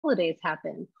holidays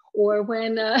happen, or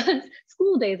when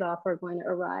school days off are going to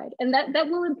arrive. And that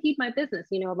will impede my business.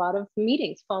 You know, a lot of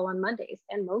meetings fall on Mondays,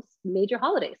 and most major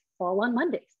holidays fall on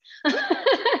Mondays.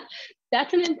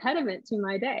 That's an impediment to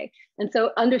my day. And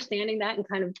so understanding that, and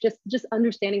kind of just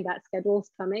understanding that schedule's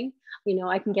coming, you know,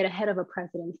 I can get ahead of a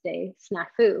President's Day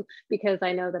snafu because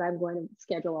I know that I'm going to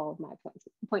schedule all of my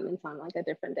appointments on like a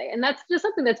different day. And that's just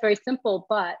something that's very simple,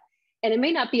 and it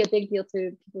may not be a big deal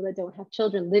to people that don't have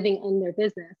children living in their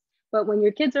business. But when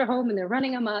your kids are home and they're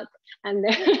running amok and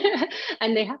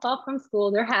and they have off from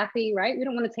school, they're happy, right? We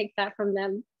don't want to take that from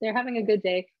them. They're having a good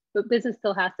day, but business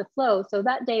still has to flow. So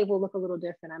that day will look a little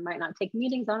different. I might not take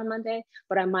meetings on a Monday,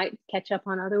 but I might catch up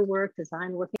on other work,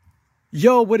 design work.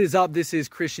 Yo, what is up? This is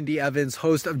Christian D. Evans,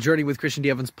 host of Journey with Christian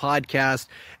D. Evans podcast.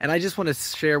 And I just want to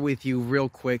share with you real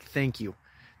quick, thank you.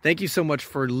 Thank you so much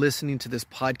for listening to this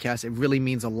podcast. It really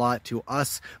means a lot to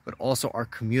us, but also our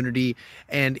community.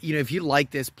 And, you know, if you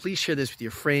like this, please share this with your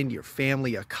friend, your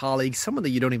family, a colleague, someone that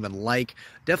you don't even like.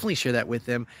 Definitely share that with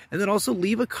them. And then also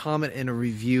leave a comment and a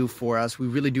review for us. We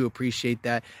really do appreciate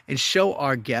that. And show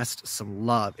our guests some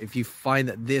love if you find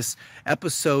that this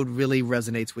episode really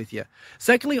resonates with you.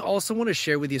 Secondly, also want to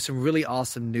share with you some really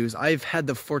awesome news. I've had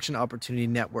the Fortune Opportunity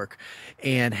Network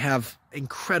and have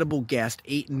incredible guests,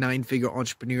 8 and 9 figure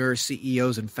entrepreneurs,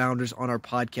 CEOs, and founders on our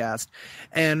podcast.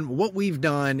 And what we've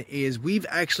done is we've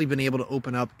actually been able to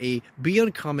open up a Be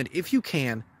Uncommon If You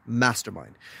Can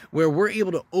mastermind, where we're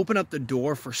able to open up the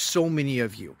door for so many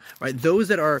of you, right? Those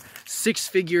that are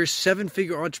 6-figure,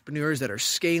 7-figure entrepreneurs that are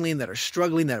scaling, that are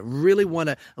struggling, that really want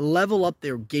to level up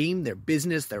their game, their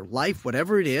business, their life,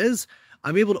 whatever it is.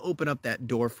 I'm able to open up that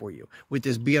door for you with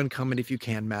this Be Uncommon If You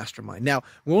Can mastermind. Now,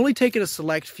 we're only taking a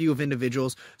select few of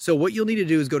individuals. So what you'll need to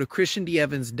do is go to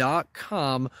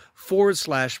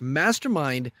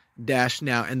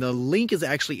christiandievans.com/mastermind-now. And the link is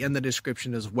actually in the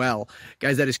description as well.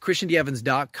 Guys, that is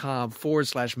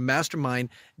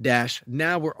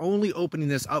christiandievans.com/mastermind-now. We're only opening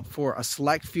this up for a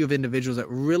select few of individuals that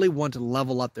really want to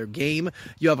level up their game.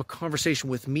 You have a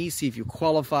conversation with me, see if you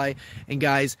qualify. And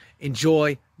guys,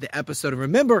 enjoy the episode. And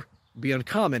remember, be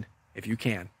uncommon if you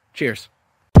can. Cheers.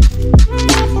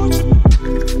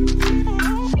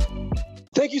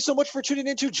 Thank you so much for tuning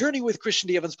into Journey with Christian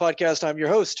D. Evans podcast. I'm your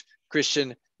host,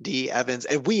 Christian D. Evans,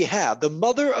 and we have the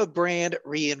mother of brand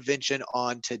reinvention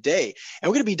on today. And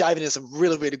we're going to be diving into some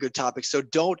really, really good topics, so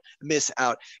don't miss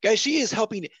out. Guys, she is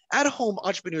helping at-home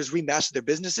entrepreneurs remaster their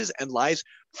businesses and lives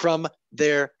from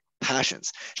their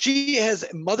passions. She has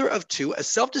a mother of 2, a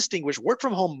self-distinguished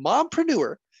work-from-home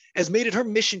mompreneur, has made it her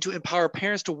mission to empower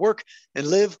parents to work and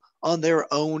live on their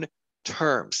own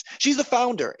terms. She's the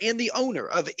founder and the owner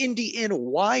of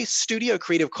NDNY Studio, a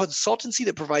creative consultancy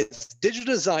that provides digital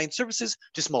design services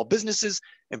to small businesses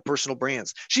and personal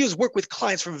brands. She has worked with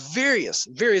clients from various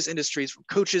industries, from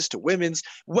coaches to women's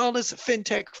wellness,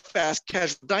 fintech, fast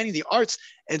casual dining, the arts,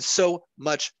 and so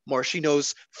much more. She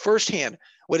knows firsthand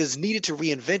what is needed to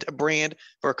reinvent a brand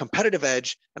for a competitive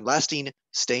edge and lasting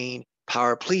staying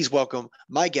power. Please welcome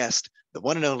my guest, the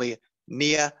one and only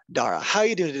Nia Dara. How are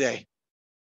you doing today?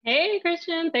 Hey,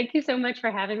 Christian. Thank you so much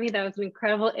for having me. That was an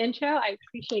incredible intro. I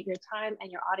appreciate your time and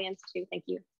your audience too. Thank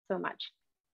you so much.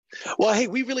 Well, hey,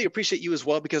 we really appreciate you as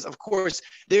well, because of course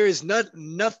there is not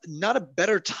a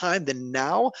better time than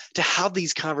now to have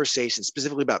these conversations,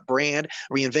 specifically about brand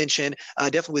reinvention.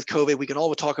 Definitely with COVID, we can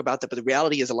all talk about that, but the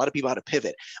reality is a lot of people had to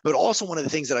pivot. But also one of the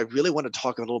things that I really want to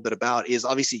talk a little bit about is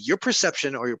obviously your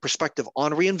perception or your perspective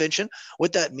on reinvention,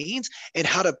 what that means, and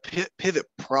how to pivot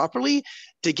properly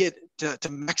to get to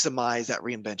maximize that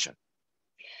reinvention.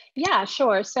 Yeah,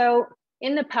 sure. So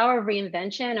in the power of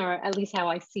reinvention, or at least how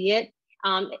I see it,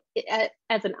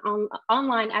 as an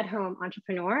online at-home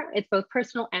entrepreneur, it's both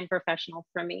personal and professional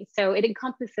for me. So it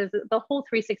encompasses the whole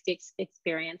 360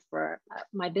 experience for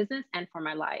my business and for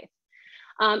my life.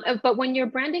 But when you're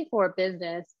branding for a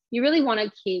business, you really want to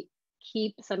keep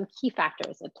some key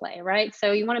factors at play, right?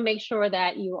 So you want to make sure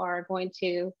that you are going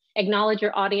to acknowledge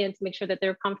your audience, make sure that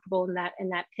they're comfortable in that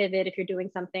pivot if you're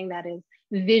doing something that is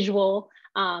visual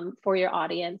for your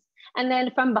audience. And then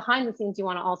from behind the scenes, you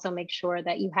want to also make sure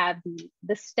that you have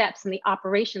the steps and the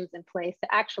operations in place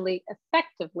to actually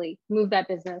effectively move that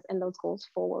business and those goals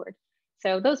forward.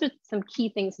 So those are some key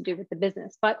things to do with the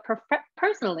business. But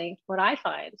personally, what I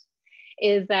find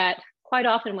is that quite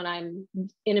often when I'm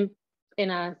in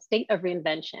a state of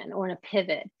reinvention or in a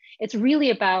pivot, it's really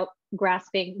about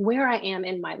grasping where I am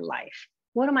in my life.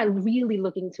 What am I really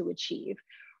looking to achieve?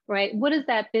 Right? What is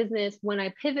that business, when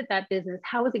I pivot that business,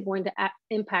 how is it going to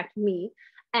impact me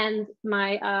and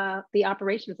my the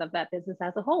operations of that business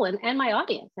as a whole, and my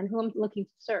audience and who I'm looking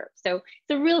to serve? So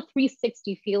it's a real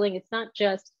 360 feeling. It's not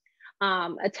just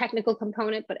a technical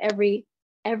component, but every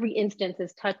instance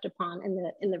is touched upon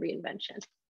in the reinvention.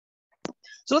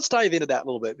 So let's dive into that a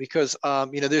little bit because,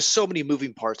 there's so many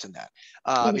moving parts in that.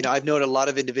 Mm-hmm. I've known a lot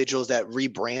of individuals that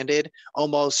rebranded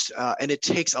almost, and it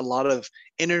takes a lot of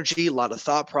energy, a lot of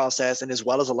thought process, and as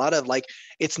well as a lot of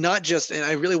it's not just, and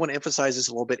I really want to emphasize this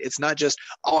a little bit, it's not just,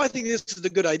 oh, I think this is a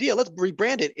good idea, let's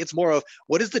rebrand it. It's more of,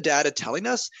 what is the data telling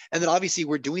us? And then obviously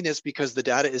we're doing this because the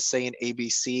data is saying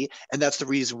ABC, and that's the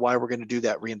reason why we're going to do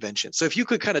that reinvention. So if you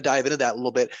could kind of dive into that a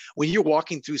little bit, when you're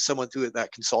walking through someone through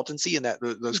that consultancy and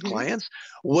those Mm-hmm. clients,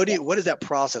 what does that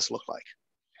process look like?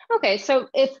 Okay, so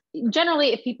if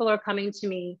people are coming to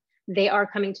me, they are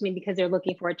coming to me because they're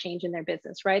looking for a change in their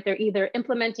business, right? They're either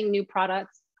implementing new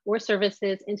products or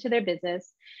services into their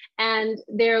business, and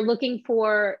they're looking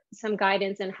for some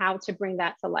guidance on how to bring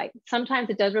that to light. Sometimes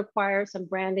it does require some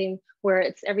branding, where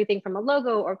it's everything from a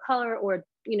logo or color, or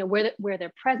where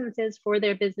their presence is for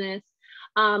their business.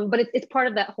 But it's part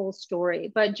of that whole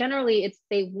story. But generally,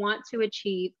 they want to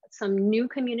achieve some new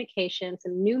communication,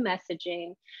 some new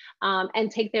messaging,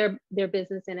 and take their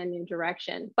business in a new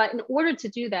direction. But in order to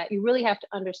do that, you really have to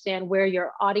understand where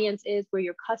your audience is, where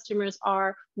your customers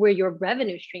are, where your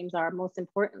revenue streams are, most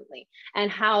importantly,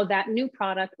 and how that new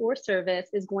product or service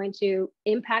is going to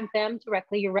impact them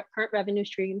directly, your current revenue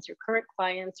streams, your current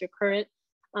clients, your current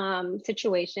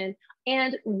situation,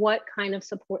 and what kind of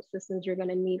support systems you're going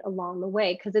to need along the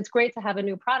way. Because it's great to have a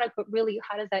new product, but really,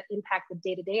 how does that impact the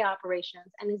day-to-day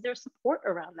operations? And is there support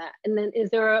around that? And then is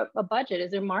there a budget?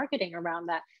 Is there marketing around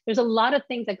that? There's a lot of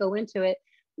things that go into it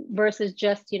versus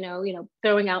just,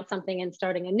 throwing out something and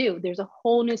starting anew. There's a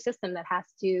whole new system that has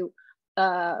to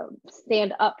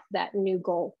stand up that new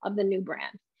goal of the new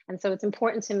brand. And so it's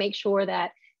important to make sure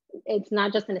that it's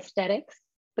not just an aesthetics,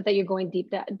 but that you're going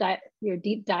deep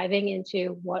diving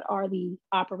into what are the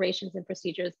operations and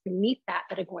procedures beneath that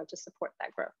are going to support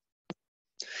that growth.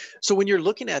 So when you're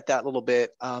looking at that a little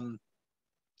bit,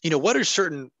 what are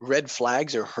certain red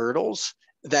flags or hurdles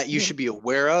that you should be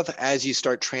aware of as you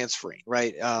start transferring,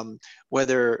 right?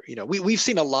 Whether, we've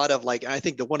seen a lot of I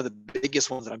think one of the biggest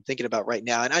ones that I'm thinking about right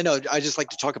now, and I know I just like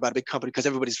to talk about a big company because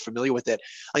everybody's familiar with it.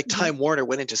 Time Warner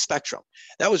went into Spectrum.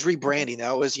 That was rebranding.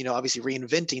 That was, obviously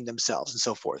reinventing themselves and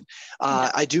so forth.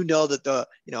 I do know that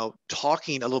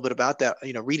talking a little bit about that,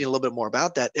 reading a little bit more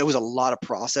about that, it was a lot of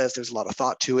process. There's a lot of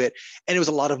thought to it. And it was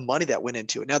a lot of money that went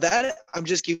into it. Now that I'm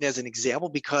just giving as an example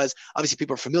because obviously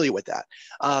people are familiar with that.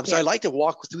 So I like to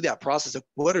walk through that process of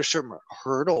what are certain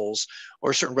hurdles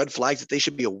or certain red flags that they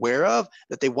should be aware of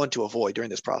that they want to avoid during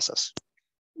this process.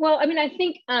 Well, I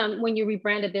think when you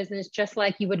rebrand a business, just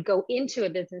like you would go into a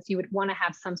business, you would want to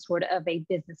have some sort of a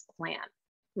business plan,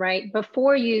 right?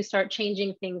 Before you start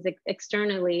changing things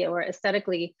externally or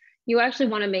aesthetically, you actually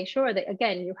want to make sure that,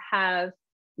 again,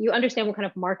 you understand what kind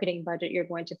of marketing budget you're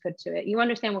going to put to it. You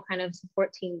understand what kind of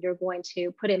support team you're going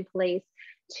to put in place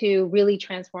to really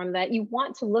transform that. You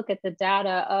want to look at the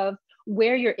data of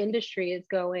where your industry is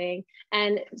going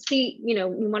and see, you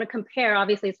want to compare,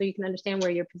 obviously, so you can understand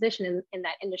where your position in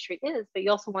that industry is, but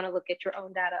you also want to look at your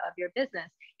own data of your business.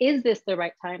 Is this the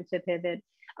right time to pivot?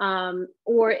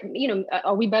 Or,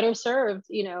 are we better served,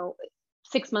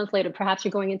 6 months later? Perhaps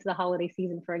you're going into the holiday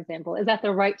season, for example. Is that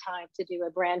the right time to do a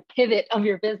brand pivot of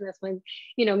your business when,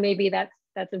 maybe that's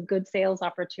a good sales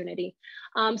opportunity?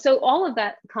 So all of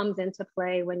that comes into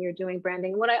play when you're doing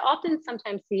branding. What I often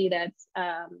sometimes see that's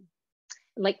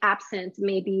absent,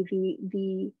 maybe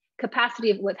the capacity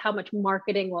of how much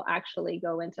marketing will actually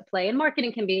go into play. And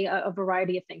marketing can be a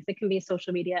variety of things. It can be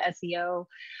social media, SEO,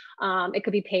 it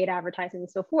could be paid advertising and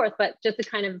so forth, but just the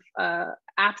kind of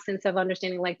absence of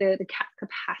understanding the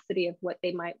capacity of what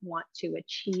they might want to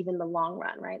achieve in the long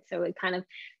run, right? So it kind of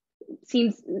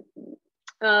seems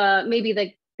maybe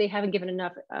they haven't given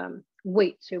enough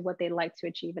weight to what they'd like to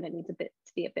achieve, and it needs to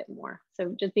be a bit more.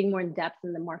 So just being more in depth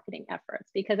in the marketing efforts,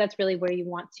 because that's really where you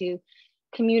want to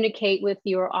communicate with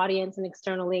your audience and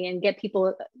externally and get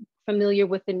people familiar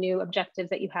with the new objectives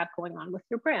that you have going on with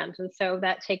your brand. And so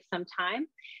that takes some time.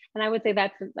 And I would say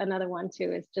that's another one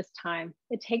too, is just time.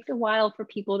 It takes a while for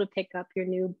people to pick up your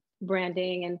new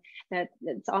branding and that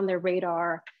it's on their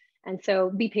radar. And so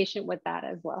be patient with that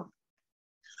as well.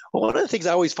 Well, one of the things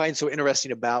I always find so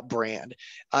interesting about brand,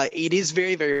 it is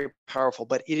very, very powerful,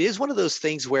 but it is one of those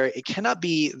things where it cannot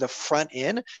be the front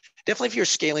end. Definitely if you're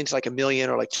scaling to 1 million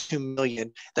or 2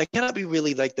 million, that cannot be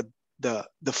really the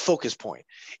focus point.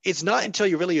 It's not until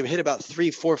you really hit about $3,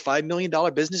 $4, $5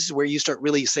 million businesses where you start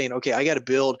really saying, okay, I got to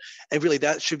build, and really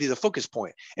that should be the focus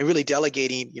point, and really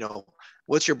delegating,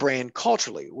 what's your brand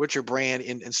culturally, what's your brand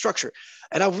in structure.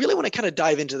 And I really want to kind of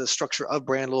dive into the structure of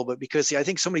brand a little bit, because see, I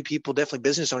think so many people, definitely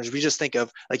business owners, we just think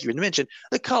of, like you mentioned,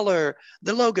 the color,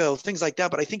 the logo, things like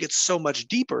that. But I think it's so much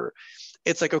deeper.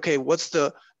 It's like, okay, what's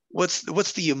the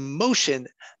emotion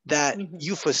that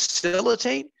you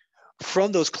facilitate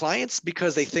from those clients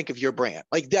because they think of your brand?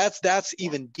 Like that's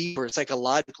even deeper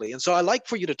psychologically. And so I like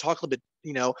for you to talk a little bit,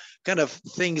 kind of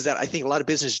things that I think a lot of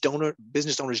business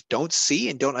owners don't see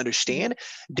and don't understand.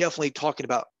 Definitely talking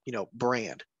about,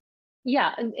 brand.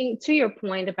 Yeah, and to your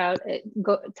point about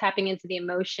tapping into the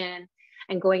emotion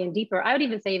and going in deeper, I would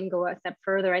even say even go a step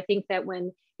further. I think that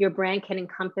when your brand can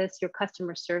encompass your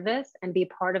customer service and be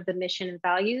part of the mission and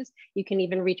values, you can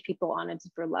even reach people on a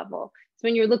deeper level. So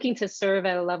when you're looking to serve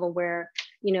at a level where,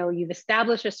 you've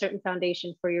established a certain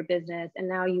foundation for your business, and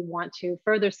now you want to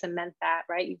further cement that,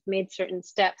 right? You've made certain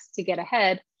steps to get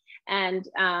ahead. And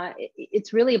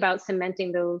it's really about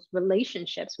cementing those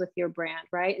relationships with your brand,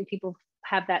 right? And people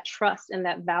have that trust and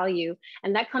that value.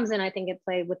 And that comes in, I think, at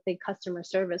play with the customer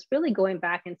service, really going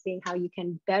back and seeing how you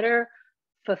can better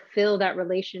fulfill that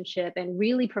relationship and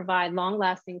really provide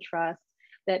long-lasting trust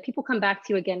that people come back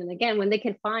to you again and again when they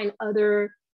can find other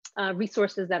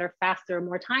resources that are faster,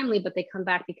 more timely, but they come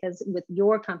back because with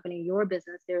your company, your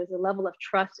business, there is a level of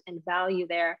trust and value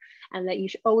there, and that you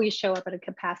should always show up at a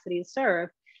capacity to serve,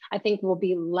 I think will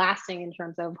be lasting in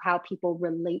terms of how people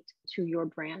relate to your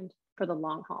brand for the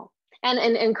long haul. And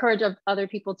encourage other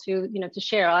people to, to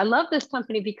share. I love this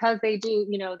company because they do,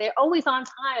 they're always on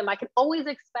time. I can always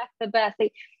expect the best.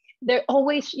 They're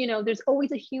always, there's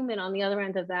always a human on the other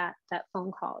end of that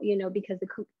phone call, because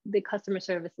the customer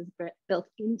service is built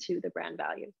into the brand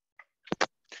value.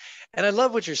 And I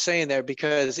love what you're saying there,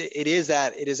 because it is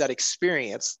that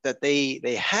experience that they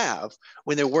have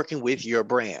when they're working with your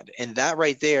brand. And that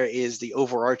right there is the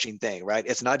overarching thing, right?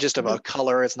 It's not just about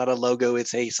color. It's not a logo.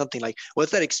 It's something like,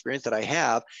 what's that experience that I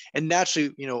have? And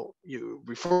naturally, you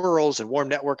referrals and warm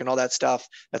network and all that stuff.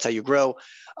 That's how you grow.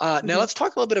 Now let's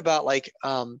talk a little bit about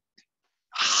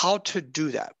how to do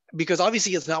that, because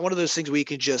obviously it's not one of those things where you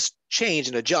can just change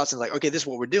and adjust and like, okay, this is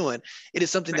what we're doing. It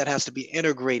is something that has to be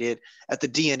integrated at the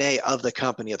DNA of the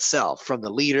company itself, from the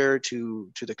leader to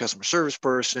the customer service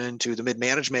person to the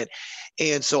mid-management.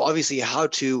 And so obviously how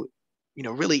to,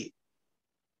 really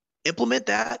implement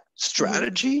that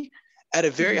strategy at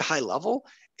a very high level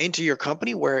into your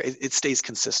company where it stays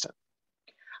consistent.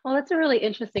 Well, that's a really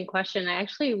interesting question. I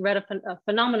actually read a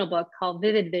phenomenal book called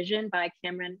Vivid Vision by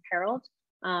Cameron Herold.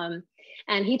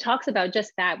 And he talks about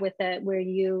just that with it, where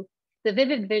the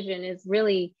vivid vision is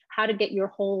really how to get your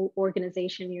whole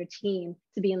organization, your team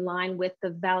to be in line with the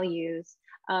values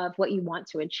of what you want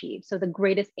to achieve. So the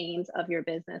greatest aims of your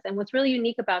business. And what's really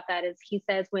unique about that is he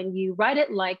says, when you write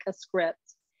it like a script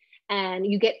and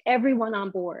you get everyone on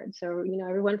board. So,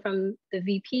 everyone from the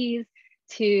VPs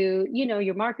to,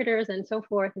 your marketers and so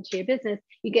forth into your business,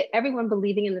 you get everyone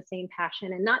believing in the same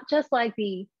passion, and not just like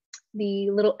the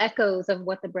little echoes of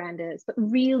what the brand is, but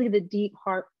really the deep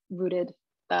heart-rooted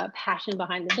passion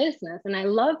behind the business. And I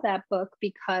love that book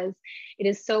because it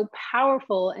is so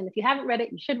powerful. And if you haven't read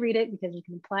it, you should read it, because you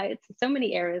can apply it to so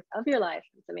many areas of your life.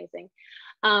 It's amazing.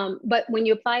 But when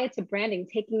you apply it to branding,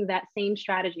 taking that same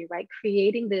strategy, right?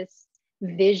 Creating this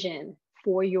vision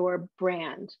for your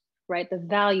brand, right? The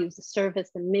values, the service,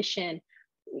 the mission,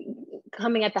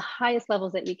 coming at the highest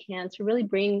levels that you can to really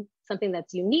bring something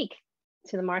that's unique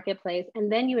to the marketplace.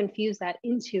 And then you infuse that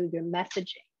into your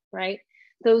messaging, right?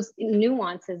 Those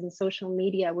nuances in social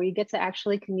media where you get to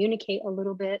actually communicate a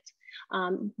little bit,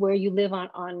 where you live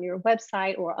on your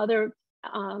website or other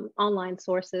online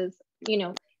sources.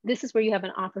 This is where you have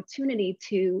an opportunity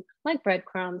to, like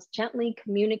breadcrumbs, gently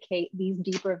communicate these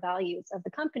deeper values of the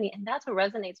company. And that's what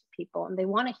resonates with people. And they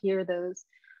want to hear those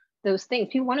things.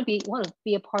 People want to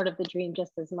be a part of the dream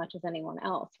just as much as anyone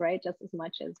else, right? Just as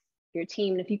much as your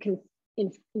team. And if you can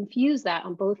infuse that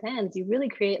on both ends, you really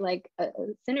create like a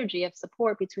synergy of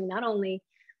support between not only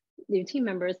your team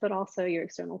members, but also your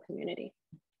external community.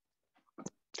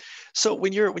 So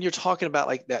when you're talking about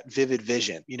like that vivid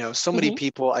vision, so many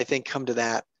people, I think, come to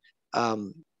that,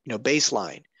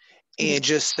 baseline and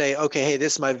just say, okay, hey,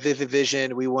 this is my vivid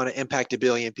vision. We want to impact 1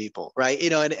 billion people, right?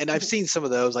 And I've seen some of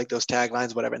those, like those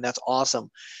taglines, whatever, and that's awesome.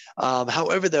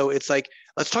 However, though, it's like,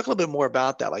 let's talk a little bit more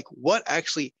about that. Like, what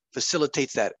actually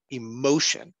facilitates that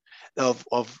emotion of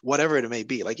whatever it may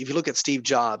be? Like, if you look at Steve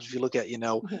Jobs, if you look at,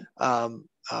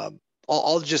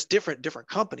 all just different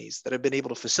companies that have been able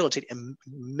to facilitate an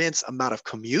immense amount of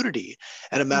community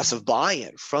and a massive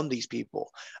buy-in from these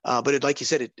people. But like you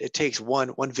said, it takes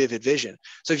one vivid vision.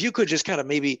 So if you could just kind of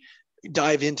maybe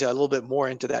dive into a little bit more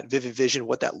into that vivid vision,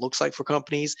 what that looks like for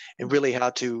companies, and really how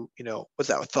to, what's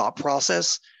that thought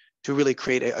process to really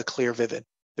create a clear, vivid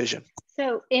vision.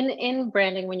 So in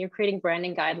branding, when you're creating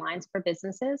branding guidelines for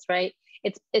businesses, right,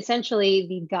 it's essentially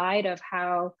the guide of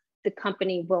how the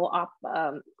company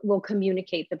will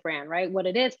communicate the brand, right? What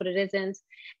it is, what it isn't,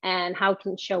 and how it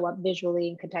can show up visually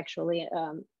and contextually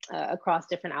across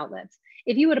different outlets.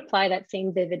 If you would apply that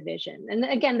same vivid vision, and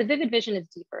again, the vivid vision is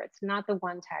deeper. It's not the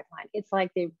one tagline. It's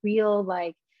like the real,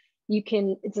 like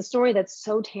it's a story that's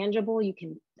so tangible. You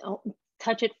can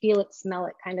touch it, feel it, smell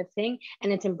it kind of thing.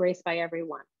 And it's embraced by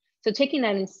everyone. So taking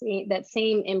that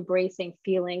same embracing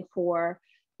feeling for,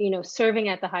 serving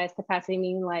at the highest capacity,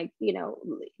 meaning like,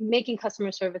 making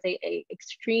customer service a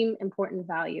extreme important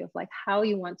value of like how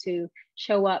you want to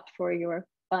show up for your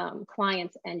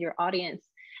clients and your audience,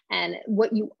 and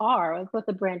what you are, like what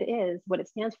the brand is, what it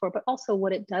stands for, but also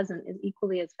what it doesn't is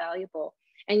equally as valuable.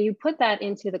 And you put that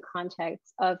into the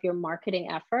context of your marketing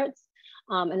efforts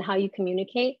and how you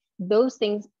communicate, those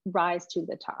things rise to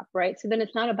the top, right? So then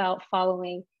it's not about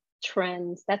following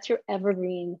trends. That's your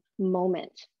evergreen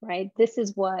moment, right? This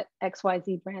is what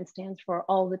XYZ brand stands for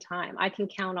all the time. I can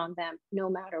count on them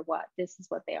no matter what. This is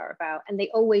what they are about. And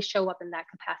they always show up in that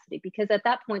capacity, because at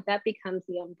that point, that becomes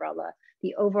the umbrella,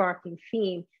 the overarching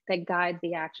theme that guides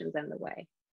the actions and the way.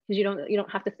 Because you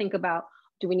don't have to think about,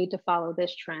 do we need to follow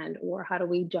this trend, or how do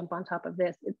we jump on top of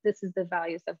this? This is the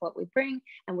values of what we bring,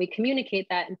 and we communicate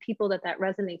that, and people that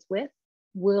resonates with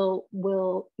will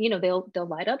they'll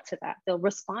light up to that, they'll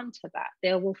respond to that,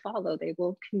 they will follow, they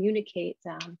will communicate,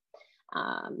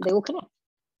 they will connect.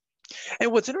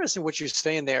 And what's interesting what you're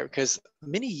saying there, because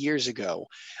many years ago,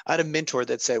 I had a mentor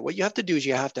that said, what you have to do is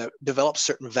you have to develop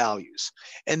certain values.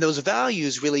 And those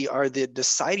values really are the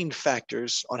deciding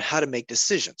factors on how to make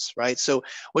decisions, right? So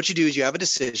what you do is you have a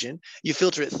decision, you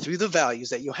filter it through the values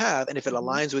that you have. And if it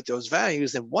aligns with those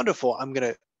values, then wonderful, I'm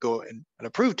going to go and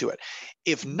approve to it.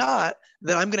 If not,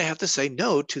 then I'm going to have to say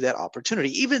no to that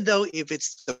opportunity, even though if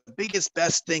it's the biggest,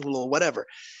 best thing, whatever.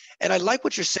 And I like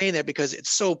what you're saying there, because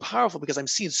it's so powerful, because I'm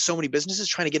seeing so many businesses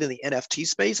trying to get in the NFT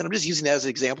space. And I'm just using that as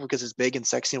an example because it's big and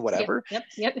sexy and whatever. Yep.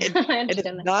 And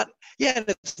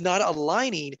it's not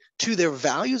aligning to their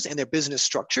values and their business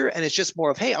structure. And it's just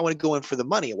more of, hey, I want to go in for the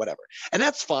money or whatever. And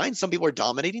that's fine. Some people are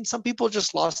dominating. Some people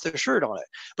just lost their shirt on it.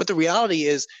 But the reality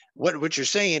is what you're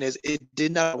saying is it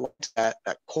did not align to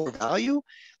that core value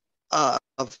of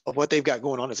what they've got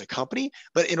going on as a company.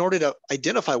 But in order to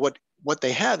identify what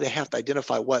they have to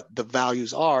identify what the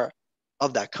values are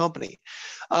of that company.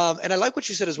 And I like what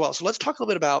you said as well. So let's talk a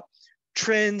little bit about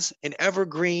trends and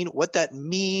evergreen, what that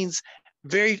means.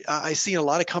 I see in a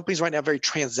lot of companies right now, very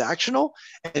transactional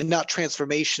and not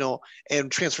transformational.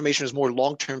 And transformation is more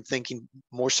long-term thinking,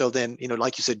 more so than,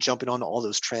 like you said, jumping on all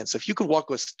those trends. So if you could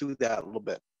walk us through that a little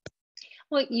bit.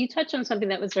 Well, you touched on something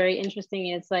that was very interesting.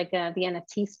 It's like the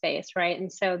NFT space, right?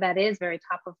 And so that is very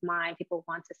top of mind. People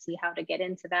want to see how to get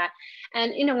into that.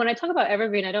 And, when I talk about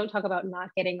evergreen, I don't talk about not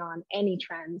getting on any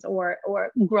trends or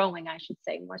growing, I should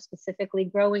say, more specifically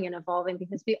growing and evolving,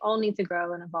 because we all need to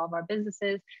grow and evolve our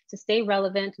businesses to stay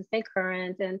relevant, to stay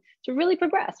current, and to really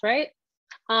progress, right?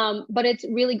 But it's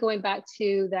really going back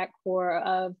to that core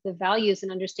of the values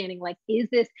and understanding, like, is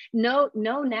this no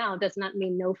now does not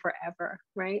mean no forever,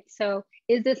 right? So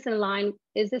is this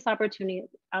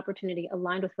opportunity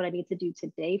aligned with what I need to do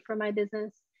today for my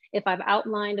business? If I've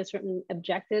outlined a certain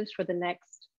objectives for the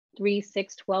next 3,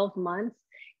 6, 12 months,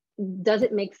 does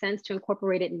it make sense to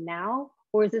incorporate it now?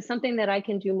 Or is this something that I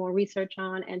can do more research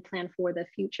on and plan for the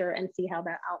future and see how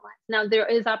that outlines? Now, there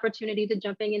is opportunity to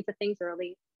jumping into things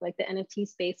early, like the NFT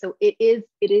space. So it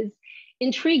is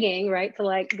intriguing, right?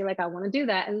 To be like, I want to do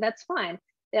that, and that's fine.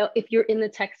 Now, if you're in the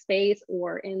tech space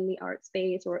or in the art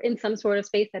space or in some sort of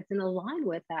space that's in line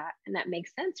with that, and that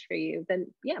makes sense for you, then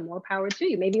yeah, more power to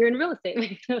you. Maybe you're in real estate.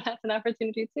 Maybe that's an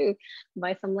opportunity too,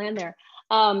 buy some land there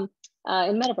in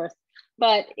metaverse.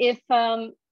 But if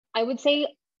I would say,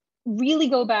 really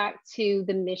go back to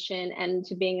the mission and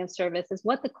to being of service is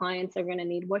what the clients are going to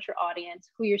need, what's your audience,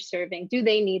 who you're serving, do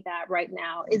they need that right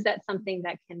now? Is that something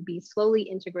that can be slowly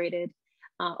integrated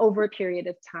over a period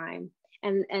of time?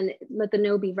 And let the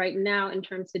no be right now in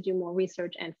terms to do more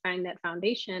research and find that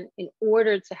foundation in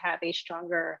order to have a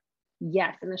stronger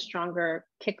yes and a stronger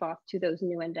kickoff to those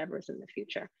new endeavors in the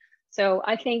future. So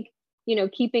I think,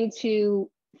 keeping to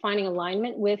finding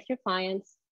alignment with your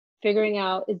clients, figuring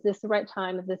out, is this the right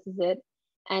time, if this is it,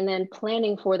 and then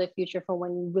planning for the future for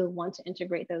when you will want to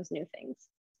integrate those new things.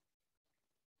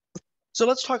 So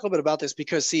let's talk a little bit about this,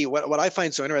 because see, what I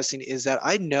find so interesting is that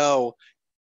I know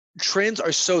trends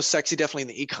are so sexy, definitely in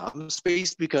the e-commerce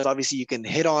space, because obviously you can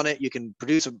hit on it, you can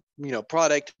produce a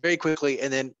product very quickly,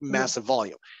 and then massive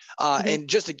volume. And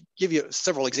just to give you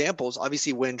several examples,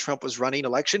 obviously when Trump was running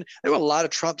election, there were a lot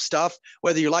of Trump stuff.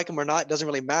 Whether you like them or not, it doesn't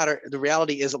really matter. The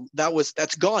reality is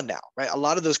that's gone now, right? A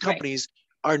lot of those companies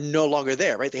are no longer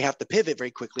there, right? They have to pivot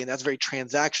very quickly, and that's very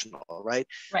transactional, right?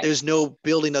 There's no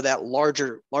building of that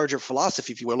larger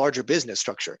philosophy, if you will, larger business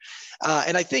structure.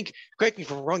 And I think, correct me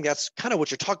if I'm wrong, that's kind of what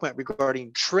you're talking about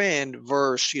regarding trend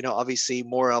versus, obviously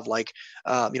more of like,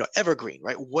 evergreen,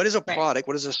 right? What is a product?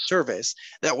 What is a service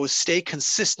that will stay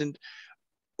consistent,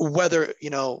 whether,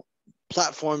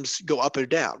 platforms go up or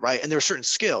down, right? And there are certain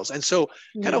skills. And so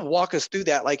kind of walk us through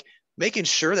that, like making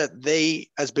sure that they,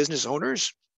 as business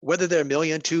owners, whether they're $1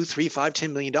 million, $2, $3, $5,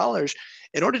 $10 million,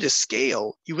 in order to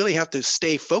scale, you really have to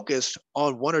stay focused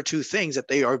on one or two things that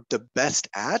they are the best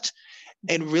at,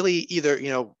 and really either,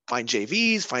 find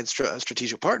JVs, find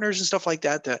strategic partners and stuff like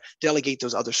that to delegate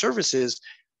those other services.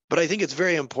 But I think it's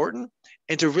very important,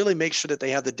 and to really make sure that they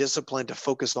have the discipline to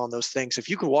focus on those things. If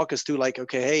you could walk us through like,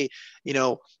 okay, hey,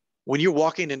 when you're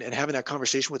walking and having that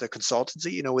conversation with a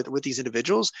consultancy, with these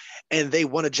individuals, and they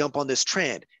want to jump on this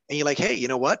trend, and you're like, hey, you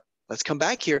know what? Let's come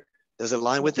back here. Does it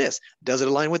align with this? Does it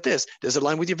align with this? Does it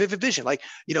align with your vivid vision? Like,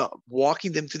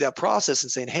 walking them through that process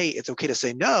and saying, hey, it's okay to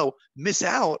say no, miss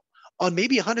out on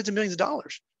maybe hundreds of millions of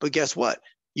dollars. But guess what?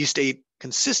 You stayed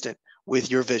consistent with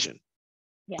your vision.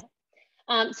 Yeah.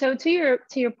 So to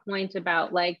your point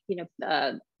about like,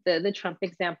 the Trump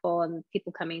example and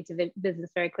people coming into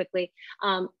business very quickly,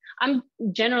 I'm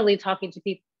generally talking to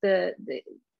people,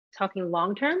 talking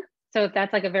long term. So if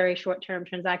that's like a very short-term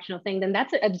transactional thing, then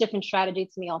that's a different strategy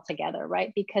to me altogether,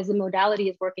 right? Because the modality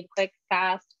is working quick,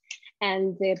 fast,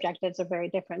 and the objectives are very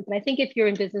different. But I think if you're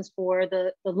in business for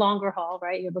the longer haul,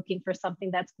 right, you're looking for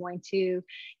something that's going to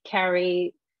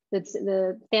carry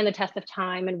stand the test of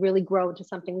time and really grow into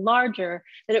something larger,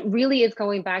 then it really is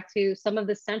going back to some of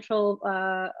the central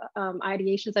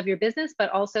ideations of your business, but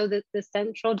also the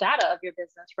central data of your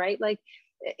business, right? Like,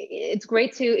 it's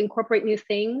great to incorporate new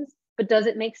things, but does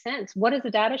it make sense? What does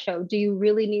the data show? Do you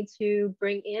really need to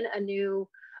bring in a new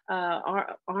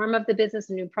arm of the business,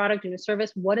 a new product, a new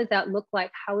service? What does that look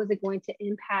like? How is it going to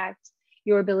impact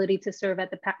your ability to serve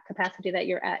at the capacity that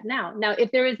you're at now? Now,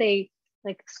 if there is a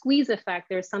squeeze effect,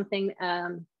 there's something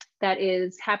that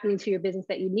is happening to your business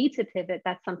that you need to pivot,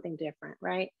 that's something different,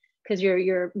 right? Because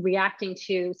you're reacting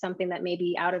to something that may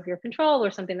be out of your control,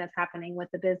 or something that's happening with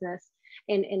the business,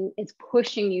 and it's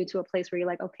pushing you to a place where you're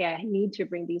like, okay, I need to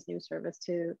bring these new service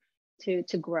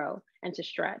to grow and to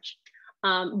stretch.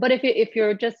 But if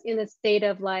you're just in a state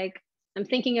of like, I'm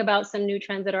thinking about some new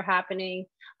trends that are happening,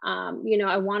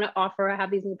 I want to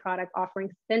have these new product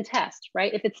offerings, then test,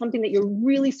 right? If it's something that you're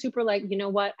really super like, you know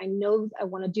what, I know I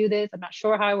want to do this, I'm not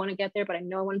sure how I want to get there, but I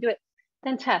know I want to do it,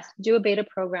 then test, do a beta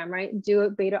program, right? Do a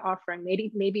beta offering.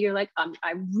 Maybe you're like,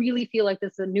 I really feel like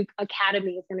this is a new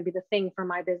academy is going to be the thing for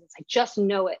my business. I just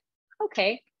know it.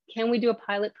 Okay, can we do a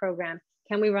pilot program?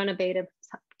 Can we run a beta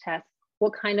test?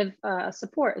 What kind of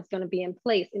support is going to be in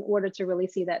place in order to really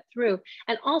see that through?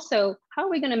 And also, how are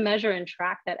we going to measure and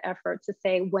track that effort to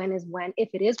say when is when, if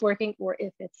it is working or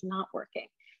if it's not working,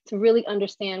 to really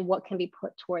understand what can be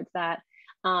put towards that.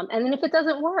 And then if it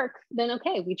doesn't work, then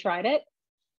okay, we tried it.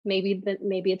 Maybe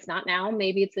it's not now,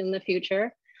 maybe it's in the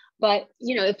future. But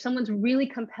if someone's really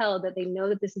compelled that they know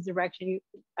that this is direction,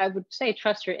 I would say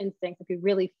trust your instincts. If you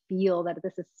really feel that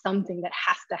this is something that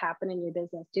has to happen in your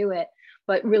business, do it.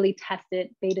 But really test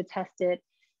it, beta test it,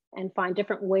 and find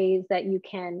different ways that you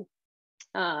can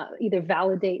either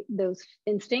validate those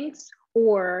instincts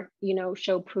or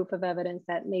show proof of evidence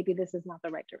that maybe this is not the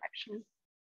right direction.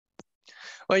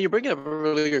 Well, you're bringing up a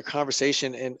really good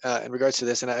conversation in regards to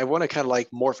this, and I want to kind of like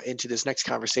morph into this next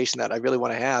conversation that I really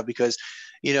want to have, because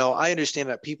I understand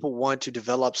that people want to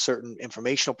develop certain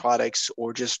informational products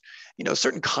or just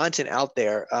certain content out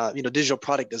there, digital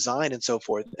product design and so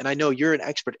forth. And I know you're an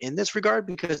expert in this regard,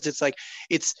 because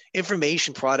it's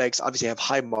information products obviously have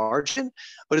high margin,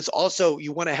 but it's also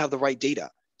you want to have the right data.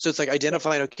 So it's like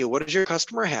identifying, okay, what does your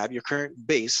customer have, your current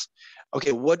base?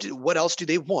 Okay, what else do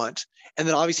they want? And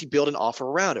then obviously build an offer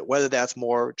around it, whether that's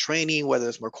more training, whether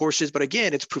it's more courses. But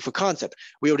again, it's proof of concept.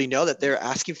 We already know that they're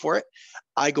asking for it.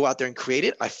 I go out there and create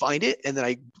it, I find it, and then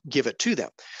I give it to them.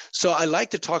 So I like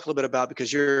to talk a little bit about,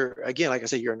 because you're, again, like I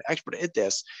said, you're an expert at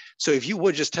this. So if you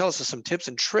would just tell us some tips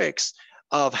and tricks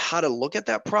of how to look at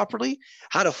that properly,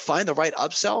 how to find the right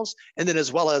upsells, and then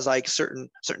as well as like certain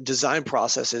design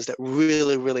processes that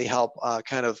really, really help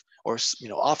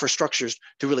offer structures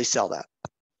to really sell that.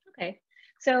 Okay.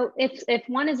 So if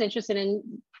one is interested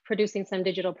in producing some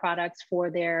digital products for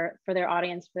their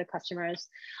audience, for their customers.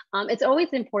 It's always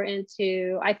important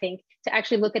to, I think, to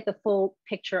actually look at the full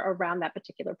picture around that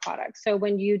particular product. So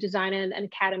when you design an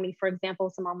academy, for example,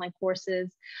 some online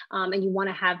courses, and you want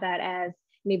to have that as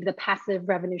maybe the passive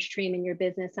revenue stream in your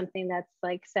business, something that's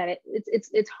like said,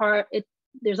 it's hard.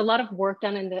 There's a lot of work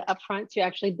done in the upfront to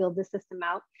actually build the system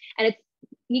out. And it's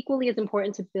equally as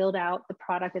important to build out the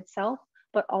product itself,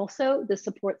 but also the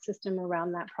support system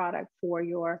around that product for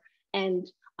your end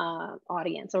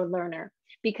audience or learner.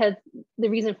 Because the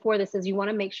reason for this is you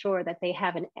want to make sure that they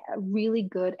have a really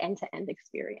good end-to-end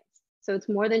experience. So it's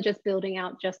more than just building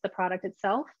out just the product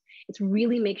itself. It's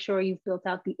really make sure you've built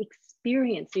out the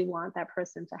experience you want that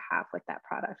person to have with that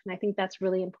product. And I think that's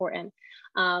really important,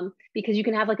 because you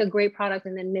can have like a great product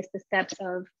and then miss the steps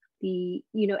of the,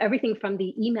 everything from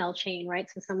the email chain, right?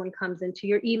 So someone comes into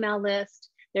your email list,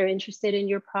 they're interested in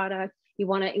your product. You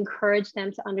want to encourage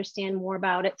them to understand more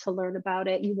about it, to learn about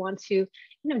it. You want to,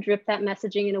 drip that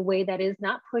messaging in a way that is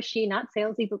not pushy, not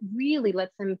salesy, but really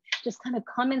lets them just kind of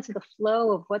come into the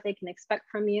flow of what they can expect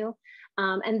from you.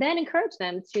 And then encourage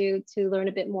them to learn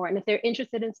a bit more. And if they're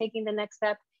interested in taking the next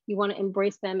step, you want to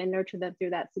embrace them and nurture them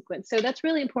through that sequence. So that's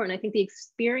really important. I think the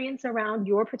experience around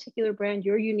your particular brand,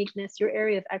 your uniqueness, your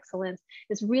area of excellence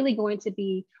is really going to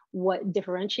be what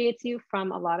differentiates you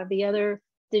from a lot of the other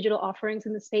digital offerings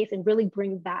in the space, and really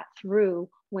bring that through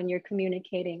when you're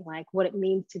communicating like what it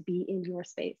means to be in your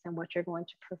space and what you're going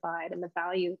to provide and the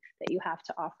value that you have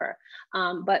to offer.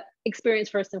 But experience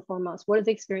first and foremost. What is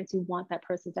the experience you want that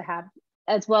person to have,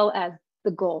 as well as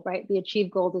the goal, right? The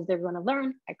achieved goal is they're going to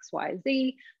learn X, Y,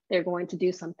 Z. They're going to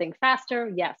do something faster.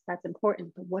 Yes, that's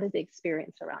important. But what is the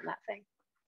experience around that thing?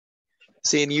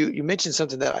 See, and you mentioned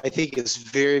something that I think is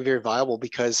very, very viable,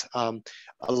 because a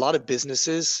lot of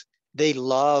businesses, they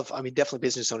love, definitely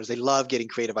business owners, they love getting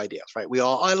creative ideas, right?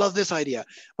 I love this idea,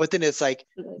 but then it's like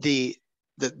the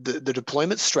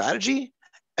deployment strategy,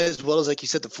 as well as, like you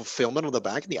said, the fulfillment on the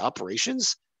back and the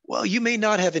operations. Well, you may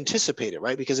not have anticipated,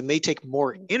 right? Because it may take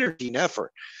more energy and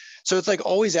effort. So it's like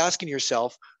always asking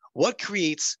yourself, what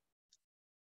creates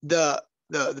the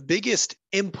biggest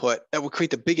input that will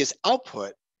create the biggest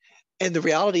output? And the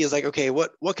reality is like, okay,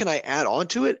 what can I add on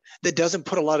to it that doesn't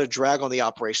put a lot of drag on the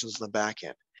operations on the back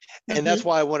end? And that's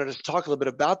why I wanted to talk a little bit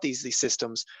about these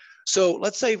systems. So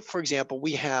let's say, for example,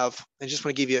 we have, I just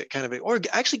want to give you kind of, or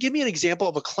actually give me an example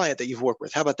of a client that you've worked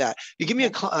with. How about that? You give me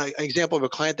an example of a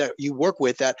client that you work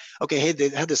with that, okay, hey, they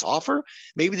had this offer.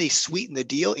 Maybe they sweeten the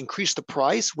deal, increase the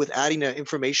price with adding an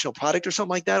informational product or something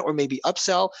like that, or maybe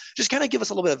upsell. Just kind of give us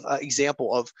a little bit of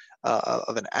example of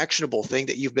an actionable thing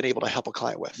that you've been able to help a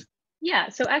client with. Yeah,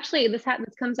 so actually this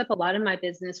comes up a lot in my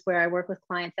business, where I work with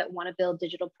clients that want to build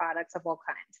digital products of all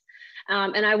kinds.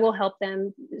 And I will help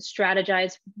them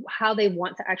strategize how they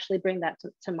want to actually bring that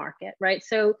to market, right?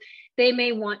 So they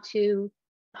may want to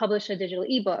publish a digital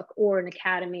ebook or an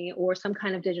academy or some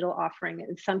kind of digital offering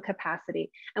in some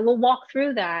capacity. And we'll walk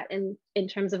through that in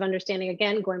terms of understanding,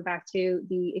 again, going back to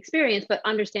the experience, but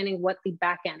understanding what the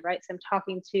back end, right? So I'm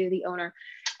talking to the owner.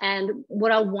 And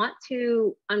what I want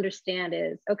to understand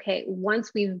is, okay,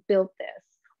 once we've built this,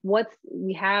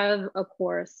 we have a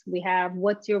course,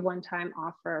 what's your one-time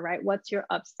offer, right? What's your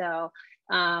upsell?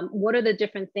 What are the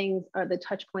different things, or the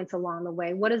touch points along the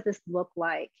way? What does this look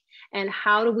like? And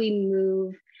how do we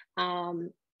move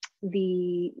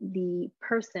the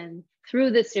person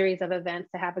through this series of events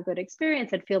to have a good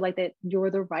experience and feel like that you're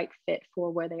the right fit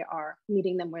for where they are,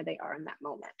 meeting them where they are in that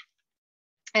moment?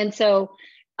 And so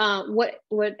what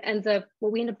we end up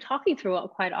talking through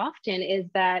quite often is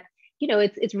that,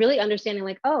 it's really understanding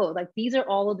like, oh, like these are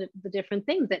all of the different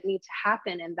things that need to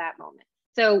happen in that moment.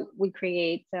 So we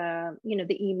create, the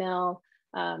email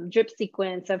drip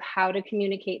sequence of how to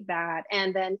communicate that,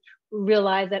 and then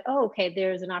realize that, oh, okay,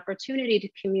 there's an opportunity to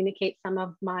communicate some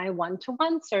of my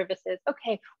one-to-one services.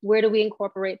 Okay, where do we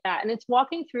incorporate that? And it's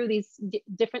walking through these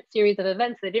different series of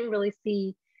events that I didn't really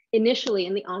see initially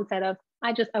in the onset of,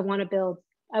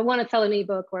 I want to sell an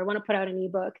ebook, or I want to put out an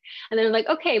ebook. And then I'm like,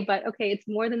 okay, it's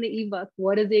more than the ebook.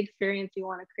 What is the experience you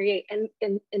want to create? And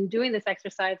in doing this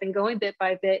exercise and going bit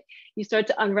by bit, you start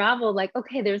to unravel like,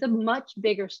 okay, there's a much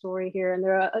bigger story here. And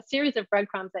there are a series of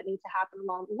breadcrumbs that need to happen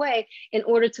along the way in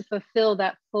order to fulfill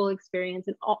that full experience,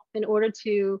 and in order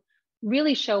to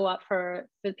really show up for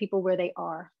the people where they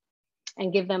are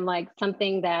and give them like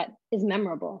something that is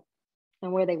memorable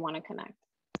and where they want to connect.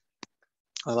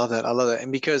 I love that.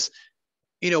 And because,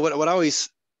 what I always,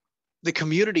 the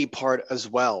community part as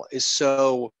well is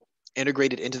so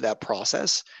integrated into that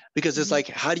process, because it's like,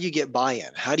 how do you get buy-in?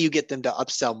 How do you get them to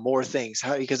upsell more things?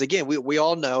 Because again, we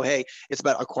all know, hey, it's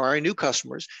about acquiring new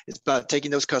customers. It's about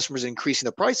taking those customers and increasing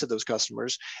the price of those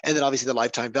customers. And then obviously the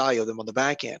lifetime value of them on the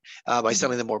back end by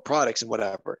selling them more products and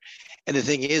whatever. And the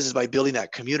thing is by building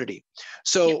that community.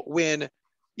 So when,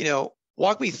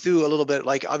 walk me through a little bit,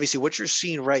 like obviously what you're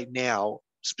seeing right now,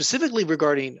 specifically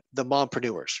regarding the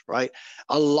mompreneurs, right?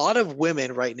 A lot of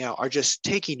women right now are just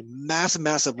taking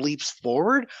massive leaps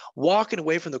forward, walking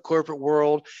away from the corporate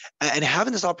world and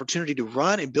having this opportunity to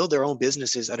run and build their own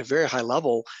businesses at a very high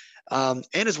level. And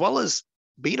as well as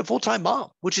being a full-time mom,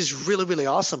 which is really, really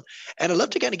awesome. And I'd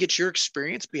love to kind of get your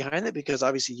experience behind it, because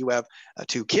obviously you have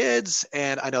 2 kids,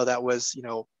 and I know that was,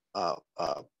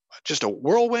 just a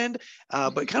whirlwind,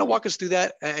 but kind of walk us through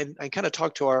that and kind of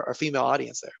talk to our female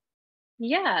audience there.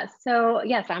 Yeah. So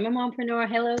yes, I'm a mompreneur.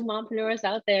 Hello, mompreneurs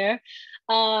out there.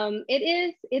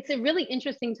 It's a really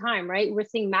interesting time, right? We're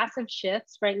seeing massive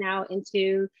shifts right now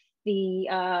into the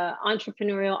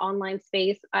entrepreneurial online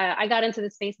space. I got into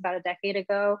the space about a decade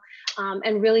ago.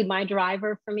 And really my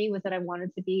driver for me was that I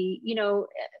wanted to be,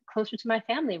 closer to my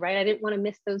family, right? I didn't want to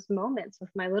miss those moments with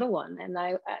my little one. And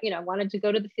I wanted to go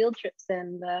to the field trips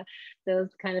and those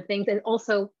kind of things. And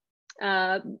also,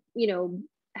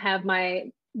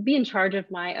 be in charge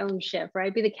of my own ship,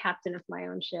 right? Be the captain of my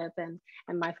own ship and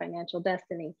my financial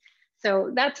destiny. So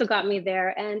that's what got me there.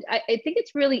 And I think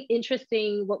it's really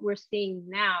interesting what we're seeing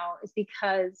now is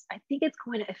because I think it's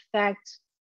going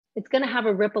to have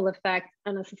a ripple effect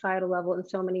on a societal level in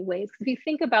so many ways. If you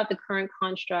think about the current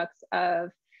constructs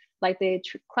of like the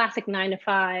classic 9 to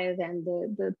 5 and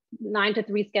the 9 to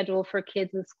 3 schedule for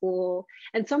kids in school,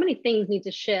 and so many things need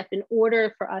to shift in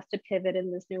order for us to pivot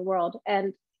in this new world.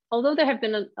 And although there have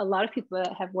been a lot of people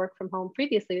that have worked from home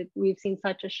previously, we've seen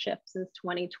such a shift since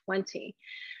 2020.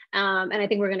 And I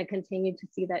think we're going to continue to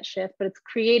see that shift, but it's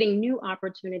creating new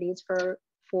opportunities for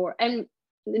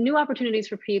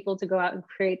people to go out and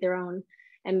create their own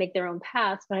and make their own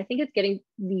paths. But I think it's getting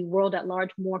the world at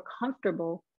large more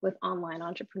comfortable with online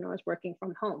entrepreneurs working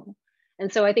from home.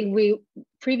 And so I think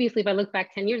previously, if I look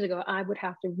back 10 years ago, I would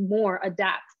have to more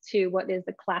adapt to what is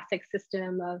the classic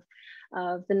system of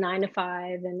the 9 to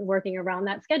 5 and working around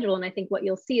that schedule. And I think what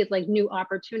you'll see is like new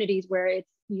opportunities where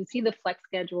you see the flex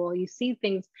schedule, you see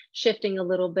things shifting a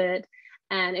little bit,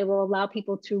 and it will allow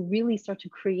people to really start to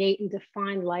create and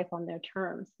define life on their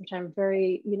terms, which I'm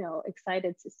very,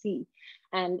 excited to see.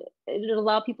 And it'll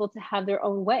allow people to have their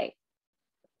own way,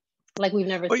 like we've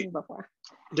never seen before.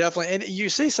 Definitely. And you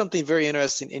say something very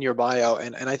interesting in your bio.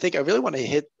 And I think I really want to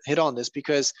hit on this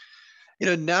because,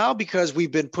 now because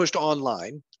we've been pushed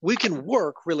online, we can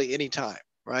work really anytime,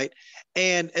 right?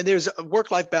 And there's a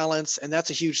work-life balance, and that's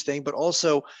a huge thing. But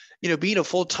also, being a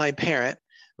full-time parent,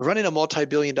 running a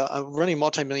multi-million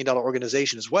dollar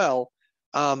organization as well,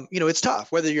 it's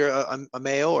tough, whether you're a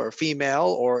male or a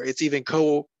female, or it's even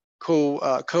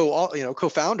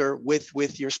co-founder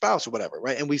with your spouse or whatever,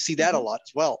 right? And we see that a lot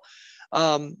as well.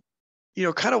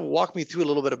 Kind of walk me through a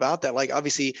little bit about that, like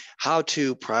obviously how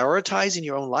to prioritize in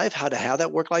your own life, how to have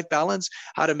that work-life balance,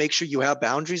 how to make sure you have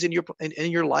boundaries in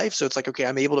your life. So it's like, okay,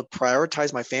 I'm able to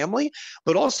prioritize my family,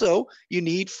 but also you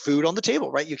need food on the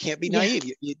table, right? You can't be naive.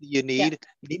 You need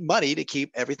money to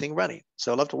keep everything running.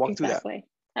 So I'd love to walk through that.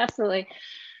 Absolutely.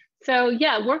 So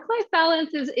yeah, work-life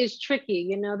balance is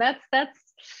tricky. That's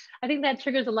I think that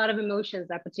triggers a lot of emotions,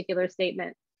 that particular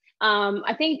statement.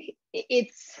 I think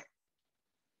it's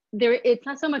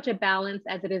not so much a balance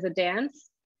as it is a dance.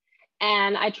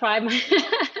 And I try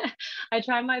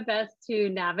my best to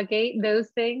navigate those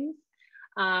things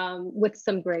with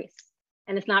some grace.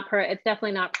 And it's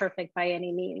definitely not perfect by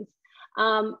any means.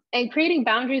 And creating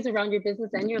boundaries around your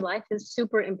business and your life is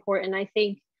super important. I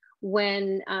think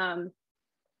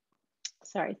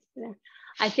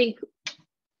I think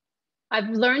I've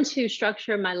learned to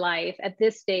structure my life at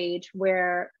this stage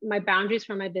where my boundaries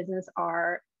for my business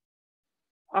are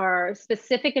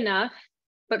specific enough,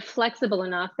 but flexible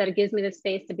enough that it gives me the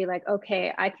space to be like,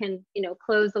 okay, I can,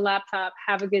 close the laptop,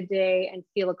 have a good day, and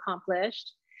feel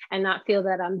accomplished, and not feel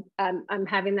that I'm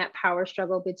having that power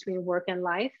struggle between work and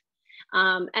life.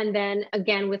 And then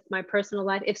again, with my personal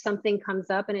life, if something comes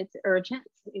up and it's urgent,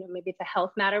 maybe it's a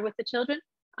health matter with the children,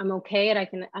 I'm okay, and I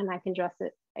can address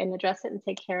it and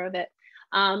take care of it.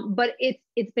 But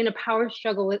it's been a power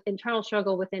struggle, internal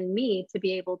struggle within me to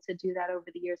be able to do that over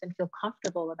the years and feel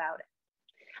comfortable about it.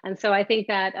 And so I think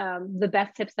that the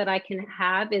best tips that I can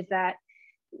have is that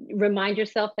remind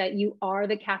yourself that you are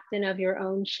the captain of your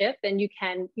own ship, and you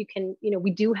can,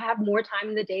 we do have more time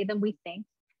in the day than we think.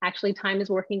 Actually, time is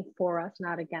working for us,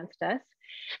 not against us.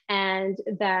 And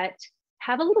that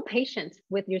have a little patience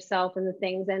with yourself and the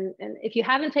things. And if you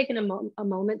haven't taken a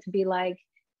moment to be like,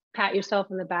 pat yourself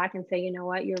in the back and say, you know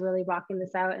what, you're really rocking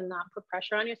this out, and not put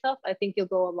pressure on yourself, I think you'll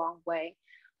go a long way.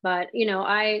 But,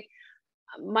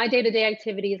 my day-to-day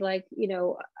activities, like,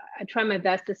 I try my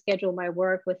best to schedule my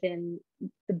work within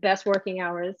the best working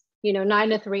hours. 9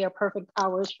 to 3 are perfect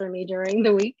hours for me during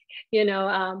the week,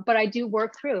 but I do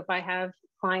work through if I have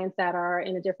clients that are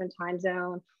in a different time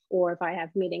zone, or if I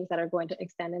have meetings that are going to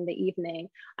extend in the evening,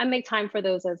 I make time for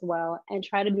those as well, and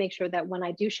try to make sure that when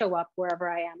I do show up wherever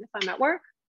I am, if I'm at work,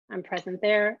 I'm present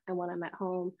there. And when I'm at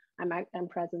home, I'm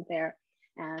present there.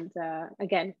 And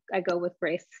again, I go with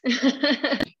grace.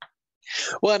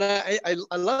 Well, and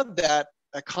I love that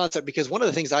concept, because one of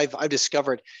the things I've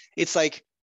discovered, it's like,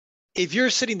 if you're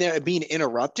sitting there and being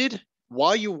interrupted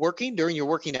while you're working during your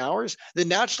working hours, then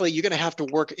naturally you're going to have to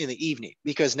work in the evening,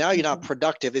 because now you're not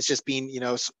productive. It's just being,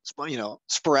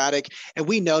 sporadic. And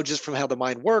we know just from how the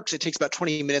mind works, it takes about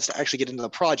 20 minutes to actually get into the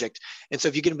project. And so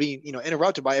if you're going to be,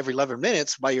 interrupted by every 11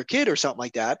 minutes by your kid or something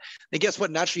like that, then guess what?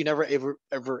 Naturally, you're never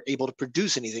ever able to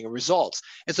produce anything or results.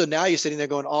 And so now you're sitting there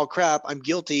going, oh crap, I'm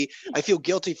guilty. I feel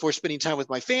guilty for spending time with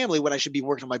my family when I should be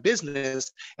working on my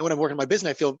business. And when I'm working on my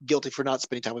business, I feel guilty for not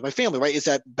spending time with my family, right? Is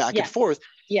that back and forth?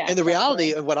 Yeah. And the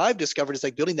reality of what I've discovered is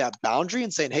like building that boundary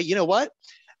and saying, hey, you know what?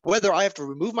 Whether I have to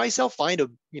remove myself, find a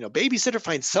babysitter,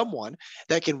 find someone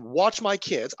that can watch my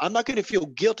kids, I'm not going to feel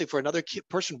guilty for another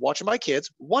person watching my kids.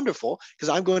 Wonderful, because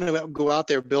I'm going to go out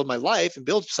there, build my life, and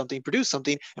build something, produce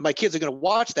something, and my kids are going to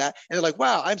watch that, and they're like,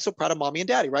 "Wow, I'm so proud of mommy and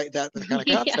daddy," right? That kind of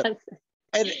concept.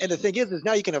 Yes. And the thing is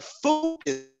now you can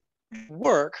focus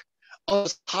work on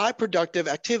high productive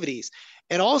activities,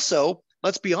 and also,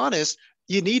 let's be honest,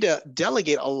 you need to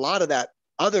delegate a lot of that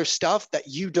other stuff that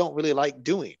you don't really like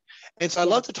doing. And so I'd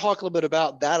love to talk a little bit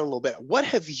about that a little bit. What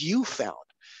have you found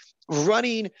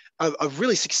running a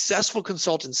really successful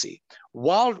consultancy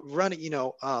while running,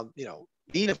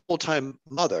 being a full-time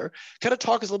mother? Kind of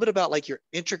talk us a little bit about like your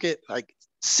intricate like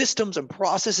systems and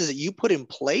processes that you put in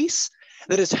place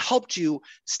that has helped you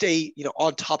stay,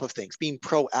 on top of things, being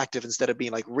proactive instead of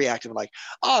being like reactive, like,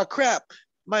 oh crap,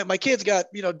 my kids got,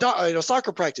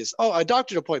 soccer practice. Oh, a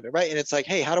doctor's appointment, right? And it's like,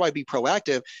 hey, how do I be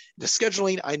proactive? The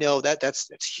scheduling, I know that's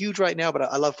huge right now, but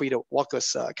I love for you to walk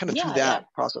us kind of through that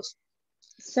process.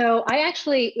 So I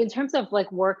actually, in terms of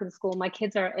like work and school, my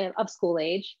kids are of school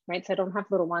age, right? So I don't have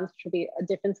little ones, which would be a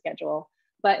different schedule.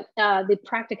 But the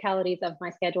practicalities of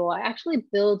my schedule, I actually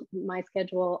build my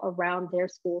schedule around their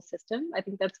school system. I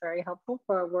think that's very helpful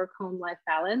for a work-home life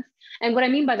balance. And what I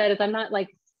mean by that is I'm not like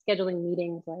scheduling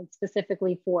meetings like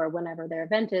specifically for whenever their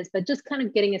event is, but just kind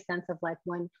of getting a sense of like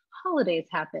when holidays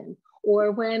happen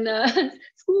or when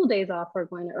school days off are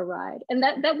going to arrive. And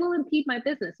that will impede my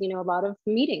business. A lot of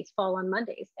meetings fall on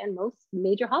Mondays, and most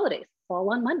major holidays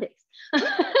fall on Mondays.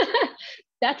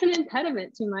 That's an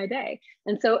impediment to my day.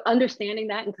 And so understanding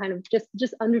that and kind of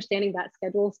just understanding that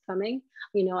schedule's coming,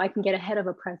 I can get ahead of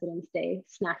a President's Day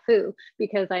snafu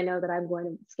because I know that I'm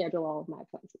going to schedule all of my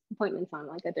appointments on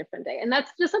like a different day. And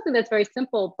that's just something that's very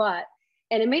simple,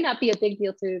 and it may not be a big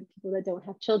deal to people that don't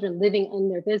have children living in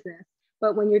their business.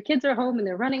 But when your kids are home and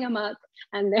they're running amok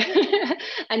and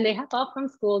and they have off from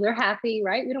school, they're happy,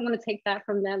 right? We don't want to take that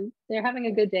from them. They're having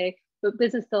a good day, but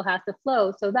business still has to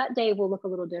flow. So that day will look a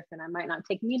little different. I might not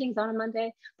take meetings on a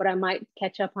Monday, but I might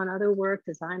catch up on other work,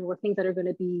 design work, things that are going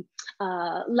to be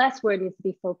less where it needs to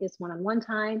be focused one-on-one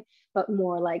time, but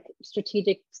more like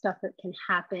strategic stuff that can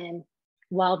happen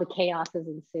while the chaoses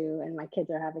ensue and my kids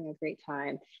are having a great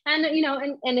time. And,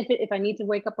 and if I need to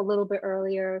wake up a little bit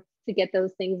earlier to get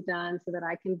those things done so that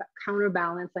I can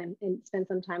counterbalance and spend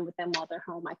some time with them while they're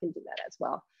home, I can do that as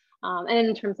well. And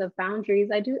in terms of boundaries,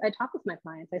 I talk with my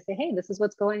clients. I say, hey, this is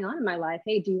what's going on in my life.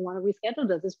 Hey, do you want to reschedule?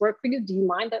 Does this work for you? Do you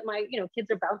mind that my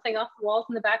kids are bouncing off the walls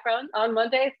in the background on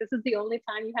Mondays? This is the only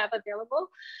time you have available.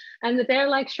 And that they're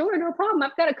like, sure, no problem.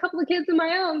 I've got a couple of kids of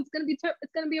my own. It's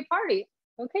gonna be a party.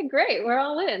 Okay, great. We're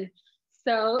all in.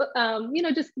 So,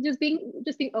 just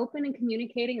being open and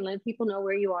communicating and letting people know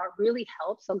where you are really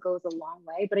helps. So goes a long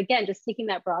way. But again, just taking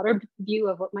that broader view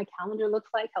of what my calendar looks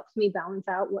like helps me balance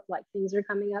out what like things are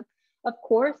coming up. Of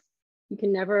course, you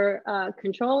can never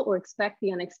control or expect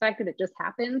the unexpected. It just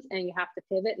happens and you have to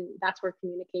pivot. And that's where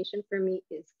communication for me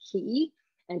is key.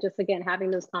 And just again, having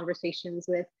those conversations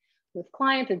with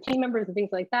clients and team members and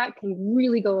things like that can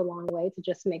really go a long way to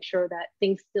just make sure that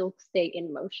things still stay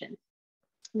in motion.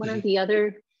 One of the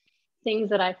other things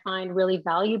that I find really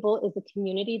valuable is the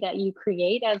community that you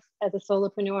create as a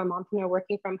solopreneur or mompreneur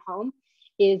working from home,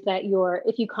 is that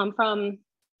if you come from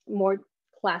more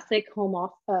classic home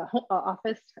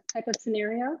office type of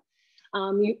scenario,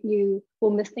 You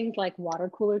will miss things like water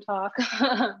cooler talk.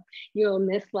 You'll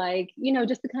miss like,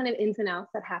 just the kind of ins and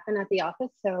outs that happen at the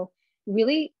office. So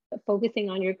really focusing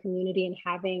on your community and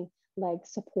having like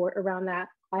support around that.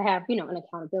 I have, an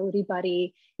accountability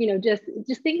buddy, just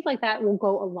things like that will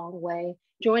go a long way.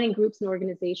 Joining groups and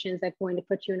organizations that's going to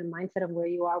put you in a mindset of where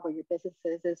you are, where your business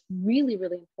is really,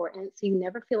 really important. So you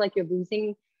never feel like you're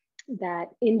losing that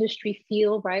industry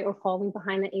feel, right? Or falling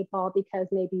behind the 8 ball because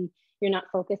maybe you're not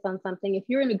focused on something. If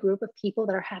you're in a group of people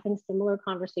that are having similar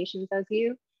conversations as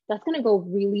you, that's going to go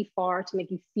really far to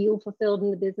make you feel fulfilled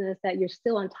in the business, that you're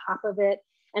still on top of it.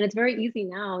 And it's very easy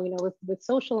now, with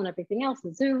social and everything else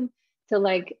and Zoom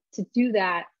to do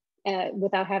that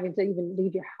without having to even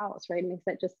leave your house, right? It makes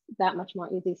that just that much more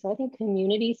easy. So I think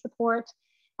community support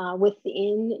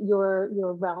within your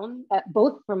realm,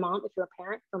 both for mom, if you're a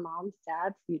parent, for moms,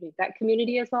 dads, you need that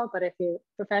community as well. But if you're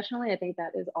professionally, I think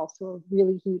that is also a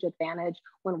really huge advantage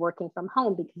when working from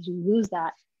home, because you lose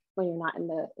that when you're not in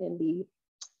the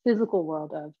physical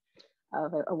world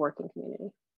of a working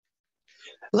community.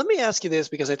 Let me ask you this,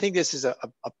 because I think this is a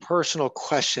personal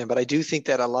question, but I do think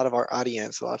that a lot of our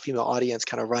audience, a lot of female audience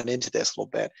kind of run into this a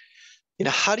little bit.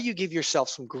 How do you give yourself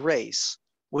some grace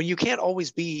when you can't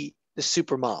always be the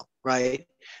super mom, right?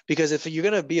 Because if you're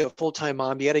going to be a full-time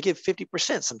mom, you got to give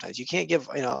 50% sometimes. You can't give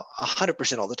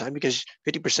 100% all the time, because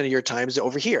 50% of your time is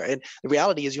over here. And the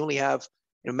reality is you only have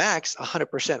max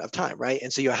 100% of time, right?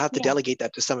 And so you have to delegate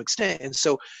that to some extent. And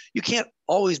so you can't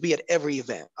always be at every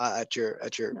event at your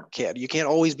kid. You can't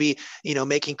always be,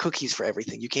 making cookies for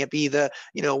everything. You can't be the,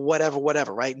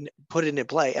 whatever, right? And put it in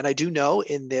play. And I do know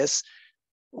in this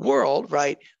world,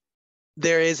 right,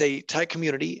 there is a tight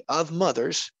community of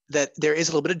mothers that there is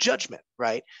a little bit of judgment,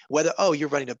 right? Whether, oh, you're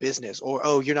running a business, or,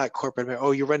 oh, you're not corporate, or,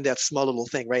 oh, you're running that small little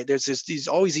thing, right? There's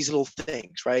always these little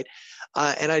things, right?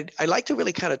 And I like to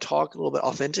really kind of talk a little bit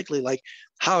authentically, like,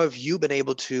 how have you been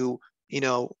able to,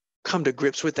 come to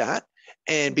grips with that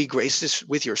and be gracious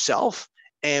with yourself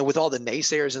and with all the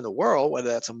naysayers in the world, whether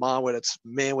that's a mom, whether it's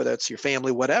men, whether it's your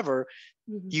family, whatever,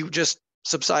 you just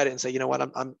subside it and say, you know what,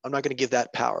 I'm not going to give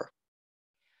that power.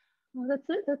 Well,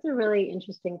 that's a really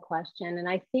interesting question. And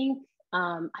I think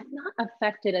I'm not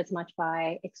affected as much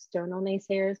by external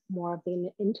naysayers, more of the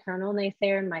internal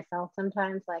naysayer in myself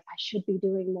sometimes, like, I should be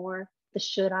doing more. The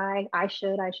should I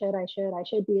should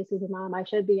be a super mom. I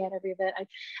should be at every event.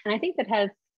 And I think that has,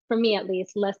 for me at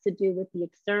least, less to do with the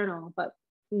external, but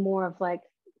more of like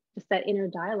just that inner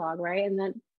dialogue, right?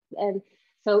 And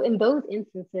so in those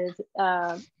instances,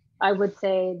 I would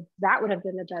say that would have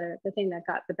been the thing that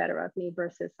got the better of me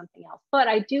versus something else. But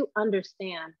I do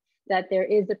understand that there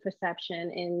is a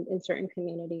perception in certain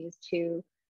communities to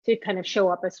kind of show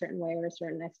up a certain way or a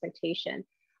certain expectation.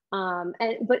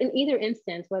 But in either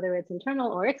instance, whether it's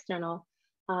internal or external,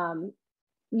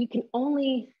 you can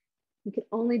only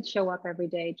show up every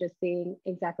day just being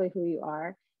exactly who you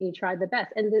are. You try the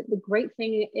best. And the great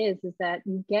thing is that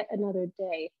you get another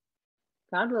day,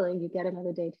 God willing, you get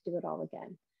another day to do it all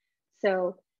again.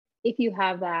 So if you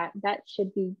have that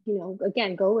should be,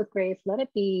 again, go with grace. Let it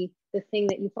be the thing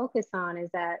that you focus on, is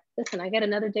that, listen, I get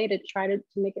another day to try to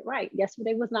make it right.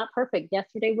 Yesterday was not perfect.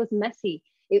 Yesterday was messy.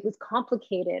 It was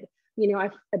complicated. I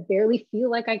barely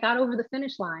feel like I got over the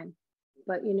finish line,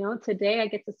 but today I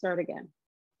get to start again.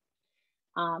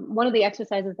 One of the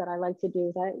exercises that I like to do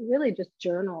is I really just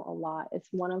journal a lot. It's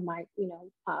one of my,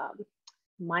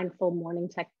 mindful morning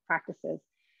tech practices.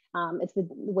 It's the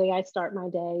way I start my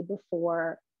day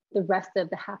before the rest of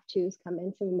the have-tos come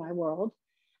into my world.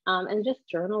 And just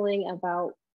journaling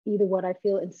about either what I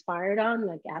feel inspired on,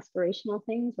 like aspirational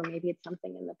things, or maybe it's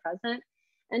something in the present,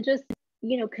 and just,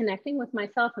 connecting with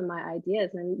myself and my ideas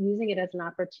and using it as an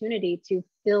opportunity to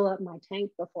fill up my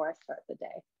tank before I start the day.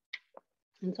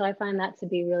 And so I find that to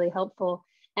be really helpful.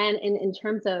 And in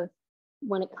terms of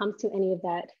when it comes to any of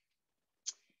that,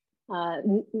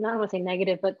 not want to say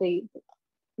negative, but the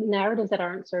narratives that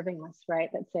aren't serving us, right?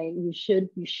 That say you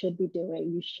should be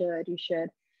doing, you should.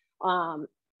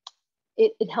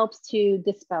 It helps to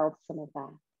dispel some of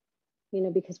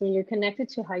that, because when you're connected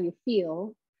to how you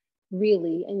feel,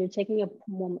 really, and you're taking a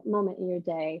moment in your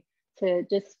day to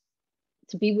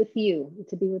be with you,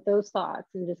 to be with those thoughts,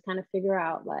 and just kind of figure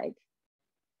out, like,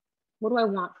 what do I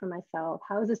want for myself?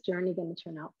 How is this journey going to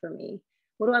turn out for me?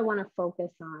 What do I want to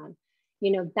focus on?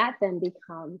 That then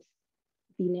becomes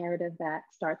the narrative that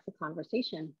starts the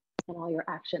conversation and all your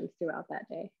actions throughout that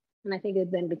day. And I think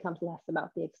it then becomes less about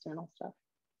the external stuff.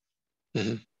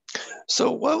 Mm-hmm.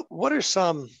 So what are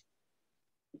some,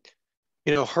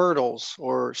 hurdles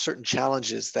or certain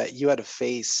challenges that you had to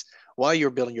face while you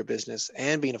were building your business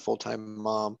and being a full-time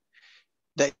mom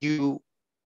that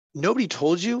nobody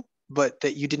told you, but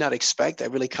that you did not expect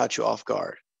that really caught you off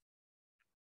guard?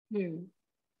 Hmm.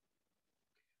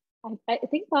 I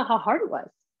think about how hard it was.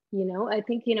 I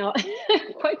think,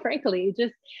 quite frankly,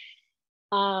 just,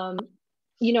 I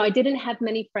didn't have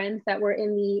many friends that were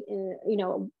in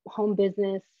the, home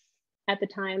business at the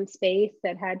time space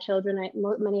that had children.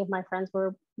 Many of my friends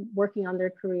were working on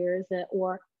their careers,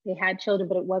 or they had children,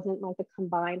 but it wasn't like a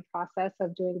combined process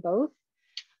of doing both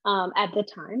at the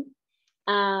time.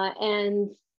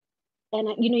 And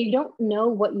you don't know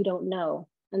what you don't know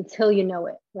until you know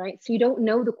it, right? So you don't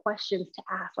know the questions to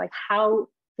ask, like, how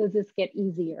does this get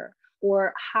easier?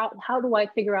 Or how do I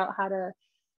figure out how to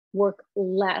work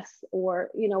less, or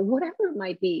whatever it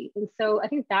might be. And so I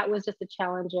think that was just a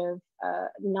challenge of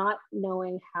not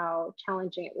knowing how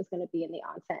challenging it was going to be in the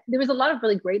onset. There was a lot of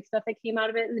really great stuff that came out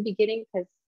of it in the beginning, because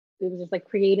it was just like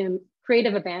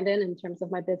creative abandon in terms of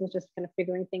my business, just kind of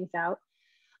figuring things out.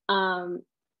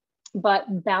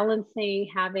 But balancing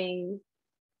having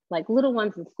like little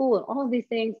ones in school and all of these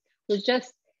things was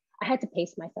just, I had to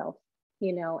pace myself,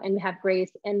 and have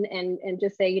grace, and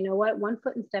just say, you know what, one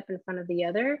foot and step in front of the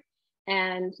other.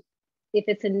 And if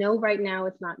it's a no right now,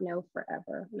 it's not no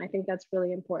forever. And I think that's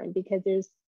really important, because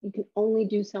you can only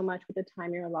do so much with the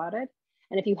time you're allotted.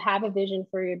 And if you have a vision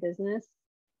for your business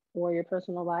or your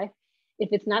personal life, if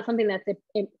it's not something that's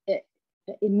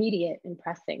immediate and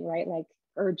pressing, right? Like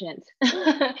urgent,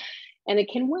 and it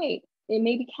can wait. It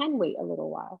maybe can wait a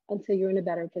little while until you're in a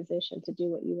better position to do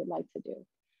what you would like to do.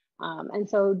 And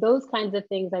so those kinds of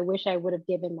things, I wish I would have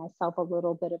given myself a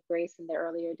little bit of grace in the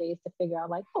earlier days to figure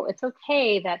out, like, oh, it's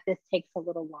okay that this takes a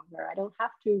little longer. I don't have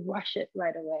to rush it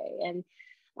right away. And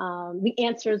the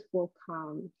answers will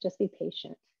come. Just be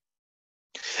patient.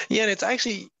 Yeah, and it's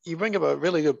actually, you bring up a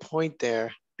really good point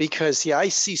there, because I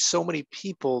see so many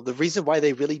people, the reason why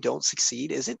they really don't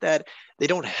succeed isn't that they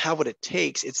don't have what it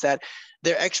takes. It's that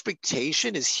their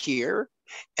expectation is here,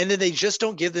 and then they just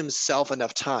don't give themselves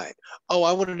enough time. Oh,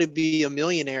 I wanted to be a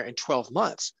millionaire in 12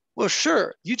 months. Well,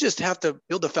 sure, you just have to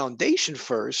build a foundation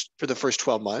first for the first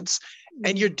 12 months.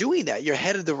 And you're doing that. You're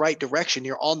headed the right direction.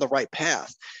 You're on the right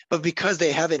path. But because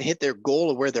they haven't hit their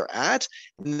goal of where they're at,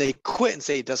 and they quit and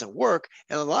say it doesn't work.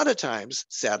 And a lot of times,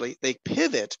 sadly, they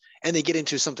pivot and they get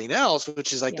into something else,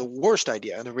 which is like the worst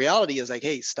idea. And the reality is like,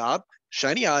 hey, stop,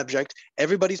 shiny object.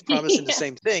 Everybody's promising the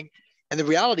same thing. And the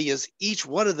reality is each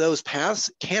one of those paths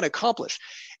can accomplish.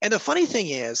 And the funny thing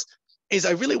is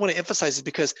I really want to emphasize it,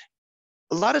 because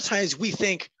a lot of times we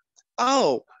think,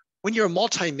 oh, when you're a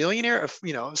multimillionaire,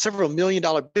 several $1 million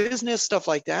business, stuff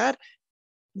like that,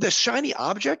 the shiny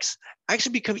objects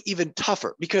actually become even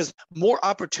tougher, because more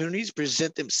opportunities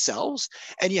present themselves.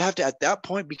 And you have to, at that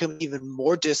point, become even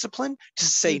more disciplined to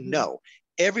say no.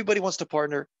 Everybody wants to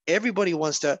partner. Everybody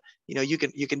wants to, you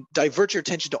can divert your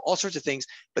attention to all sorts of things,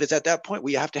 but it's at that point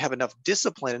where you have to have enough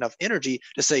discipline, enough energy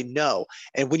to say no.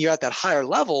 And when you're at that higher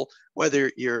level,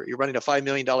 whether you're running a $5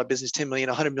 million business, 10 million,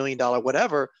 $100 million,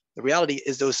 whatever, the reality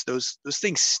is those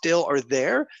things still are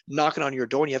there knocking on your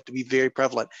door, and you have to be very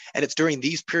prevalent. And it's during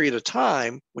these period of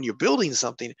time when you're building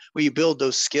something where you build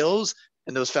those skills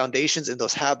and those foundations and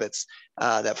those habits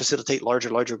that facilitate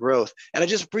larger growth. And I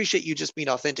just appreciate you just being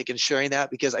authentic and sharing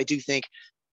that, because I do think,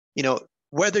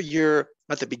 whether you're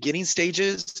at the beginning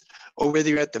stages or whether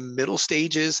you're at the middle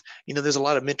stages, there's a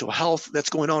lot of mental health that's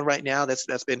going on right now.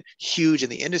 That's been huge in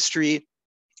the industry.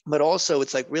 But also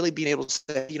it's like really being able to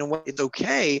say, you know what, it's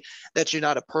okay that you're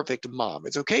not a perfect mom.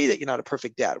 It's okay that you're not a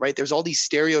perfect dad, right? There's all these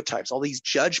stereotypes, all these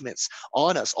judgments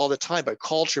on us all the time by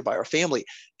culture, by our family,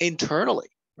 internally,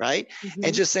 right?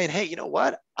 And just saying, hey, you know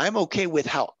what? I'm okay with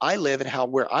how I live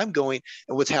and where I'm going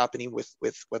and what's happening with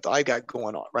what I got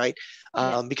going on, right?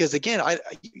 Because again,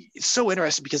 it's so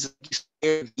interesting, because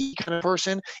the kind of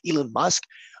person, Elon Musk,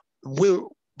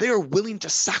 they are willing to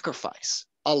sacrifice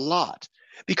a lot,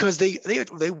 because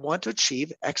they want to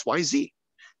achieve XYZ.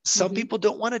 Some people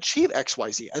don't want to achieve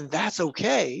XYZ, and that's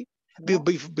okay.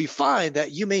 Be fine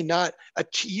that you may not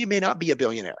be a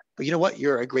billionaire, but you know what?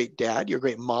 You're a great dad, you're a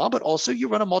great mom, but also you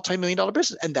run a multi-million-dollar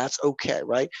business, and that's okay,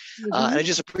 right? And I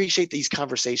just appreciate these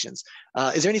conversations.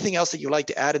 Is there anything else that you'd like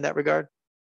to add in that regard?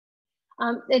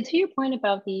 And to your point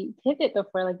about the pivot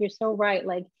before, like, you're so right.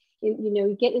 Like,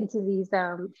 you get into these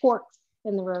forks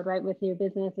in the road, right, with your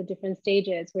business at different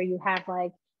stages, where you have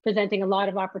like presenting a lot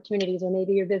of opportunities, or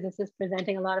maybe your business is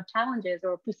presenting a lot of challenges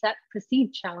or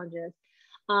perceived challenges.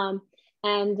 You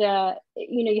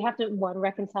have to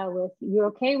reconcile with, you're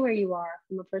okay where you are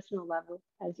from a personal level,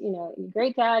 as you're a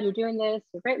great dad, you're doing this,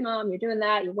 you're a great mom, you're doing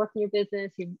that, you're working your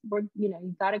business, you've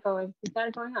got it going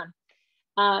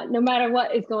on, no matter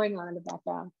what is going on in the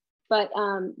background. But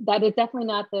that is definitely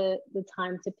not the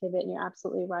time to pivot. And you're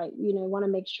absolutely right. You want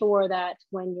to make sure that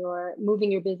when you're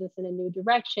moving your business in a new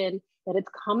direction, that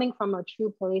it's coming from a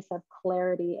true place of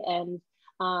clarity and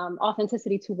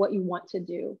authenticity to what you want to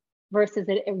do versus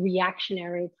a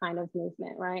reactionary kind of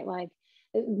movement, right? Like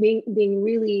being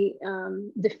really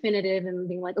definitive and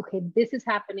being like, okay, this is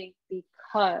happening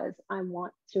because I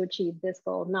want to achieve this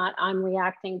goal, not I'm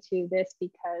reacting to this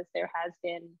because there has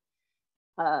been,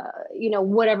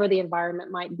 whatever the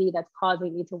environment might be that's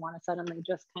causing me to want to suddenly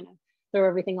just kind of throw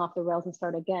everything off the rails and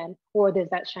start again. Or there's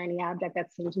that shiny object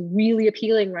that seems really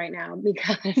appealing right now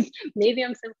because maybe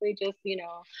I'm simply just,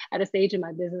 at a stage in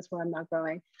my business where I'm not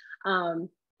growing.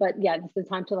 But yeah, it's the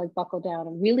time to like buckle down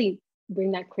and really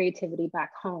bring that creativity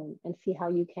back home and see how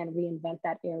you can reinvent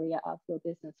that area of your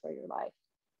business or your life.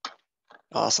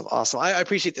 Awesome. I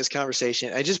appreciate this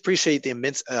conversation. I just appreciate the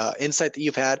immense insight that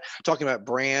you've had talking about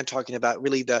brand, talking about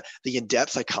really the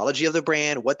in-depth psychology of the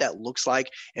brand, what that looks like,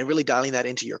 and really dialing that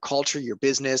into your culture, your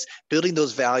business, building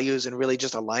those values, and really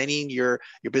just aligning your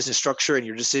business structure and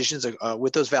your decisions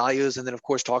with those values. And then, of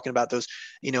course, talking about those,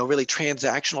 really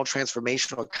transactional,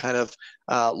 transformational kind of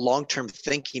long-term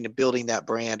thinking and building that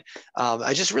brand.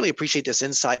 I just really appreciate this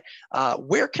insight.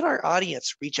 Where can our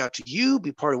audience reach out to you,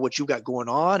 be part of what you got going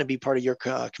on, and be part of your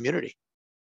community?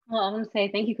 Well, I want to say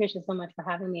thank you, Christian, so much for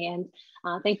having me. And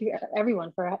thank you,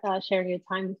 everyone, for sharing your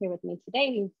time here with me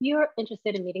today. If you're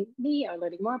interested in meeting me or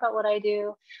learning more about what I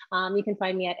do, you can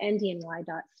find me at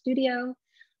ndny.studio,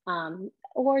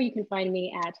 or you can find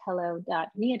me at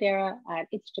hello.niadera at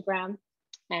Instagram.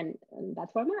 And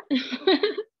that's where I'm at.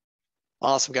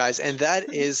 Awesome, guys. And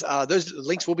that is, those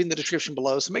links will be in the description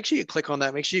below. So make sure you click on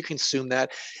that, make sure you consume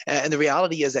that. And the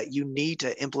reality is that you need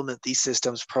to implement these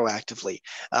systems proactively.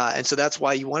 And so that's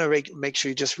why you want to make sure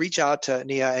you just reach out to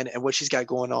Nia and what she's got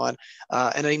going on.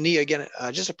 And Nia, again,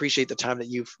 just appreciate the time that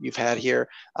you've had here.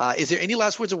 Is there any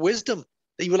last words of wisdom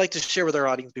that you would like to share with our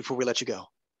audience before we let you go?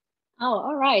 Oh,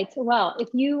 all right. Well, if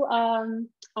you are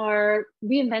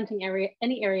reinventing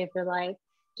any area of your life,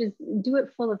 just do it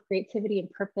full of creativity and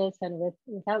purpose and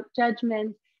without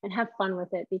judgment, and have fun with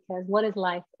it, because what is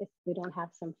life if we don't have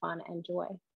some fun and joy?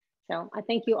 So I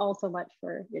thank you all so much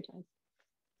for your time.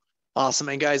 Awesome.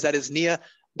 And guys, that is Nia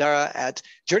Dara at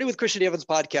Journey with Christian D. Evans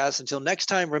podcast. Until next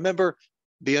time, remember,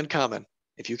 be uncommon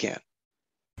if you can.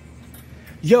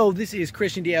 Yo, this is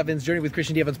Christian D. Evans, Journey with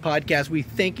Christian D. Evans podcast. We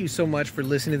thank you so much for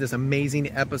listening to this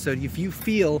amazing episode. If you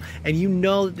feel and you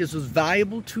know that this was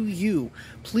valuable to you,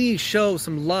 please show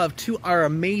some love to our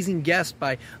amazing guest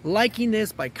by liking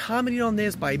this, by commenting on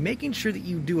this, by making sure that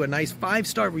you do a nice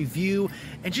 5-star review,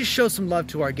 and just show some love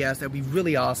to our guest. That'd be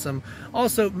really awesome.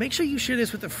 Also, make sure you share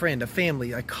this with a friend, a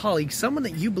family, a colleague, someone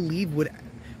that you believe would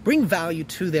bring value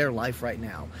to their life right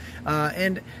now.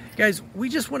 And guys, we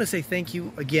just want to say thank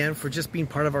you again for just being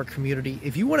part of our community.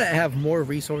 If you want to have more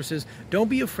resources, don't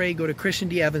be afraid. Go to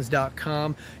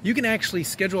christiandevans.com. You can actually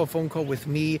schedule a phone call with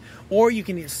me, or you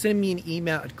can send me an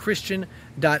email at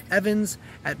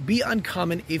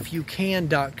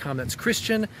christian.evans@beUncommonIfYouCan.com. That's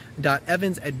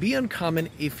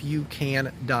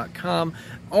christian.evans@beUncommonIfYouCan.com.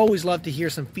 Always love to hear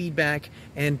some feedback,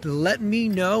 and let me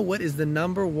know what is the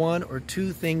number 1 or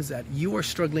 2 things that you are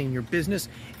struggling in your business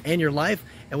and your life,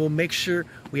 and we'll make sure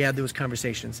we have those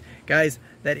conversations. Guys,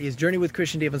 that is Journey with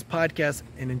Christian D. Evans podcast,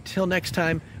 and until next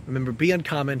time, remember, be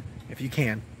uncommon if you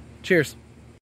can. Cheers.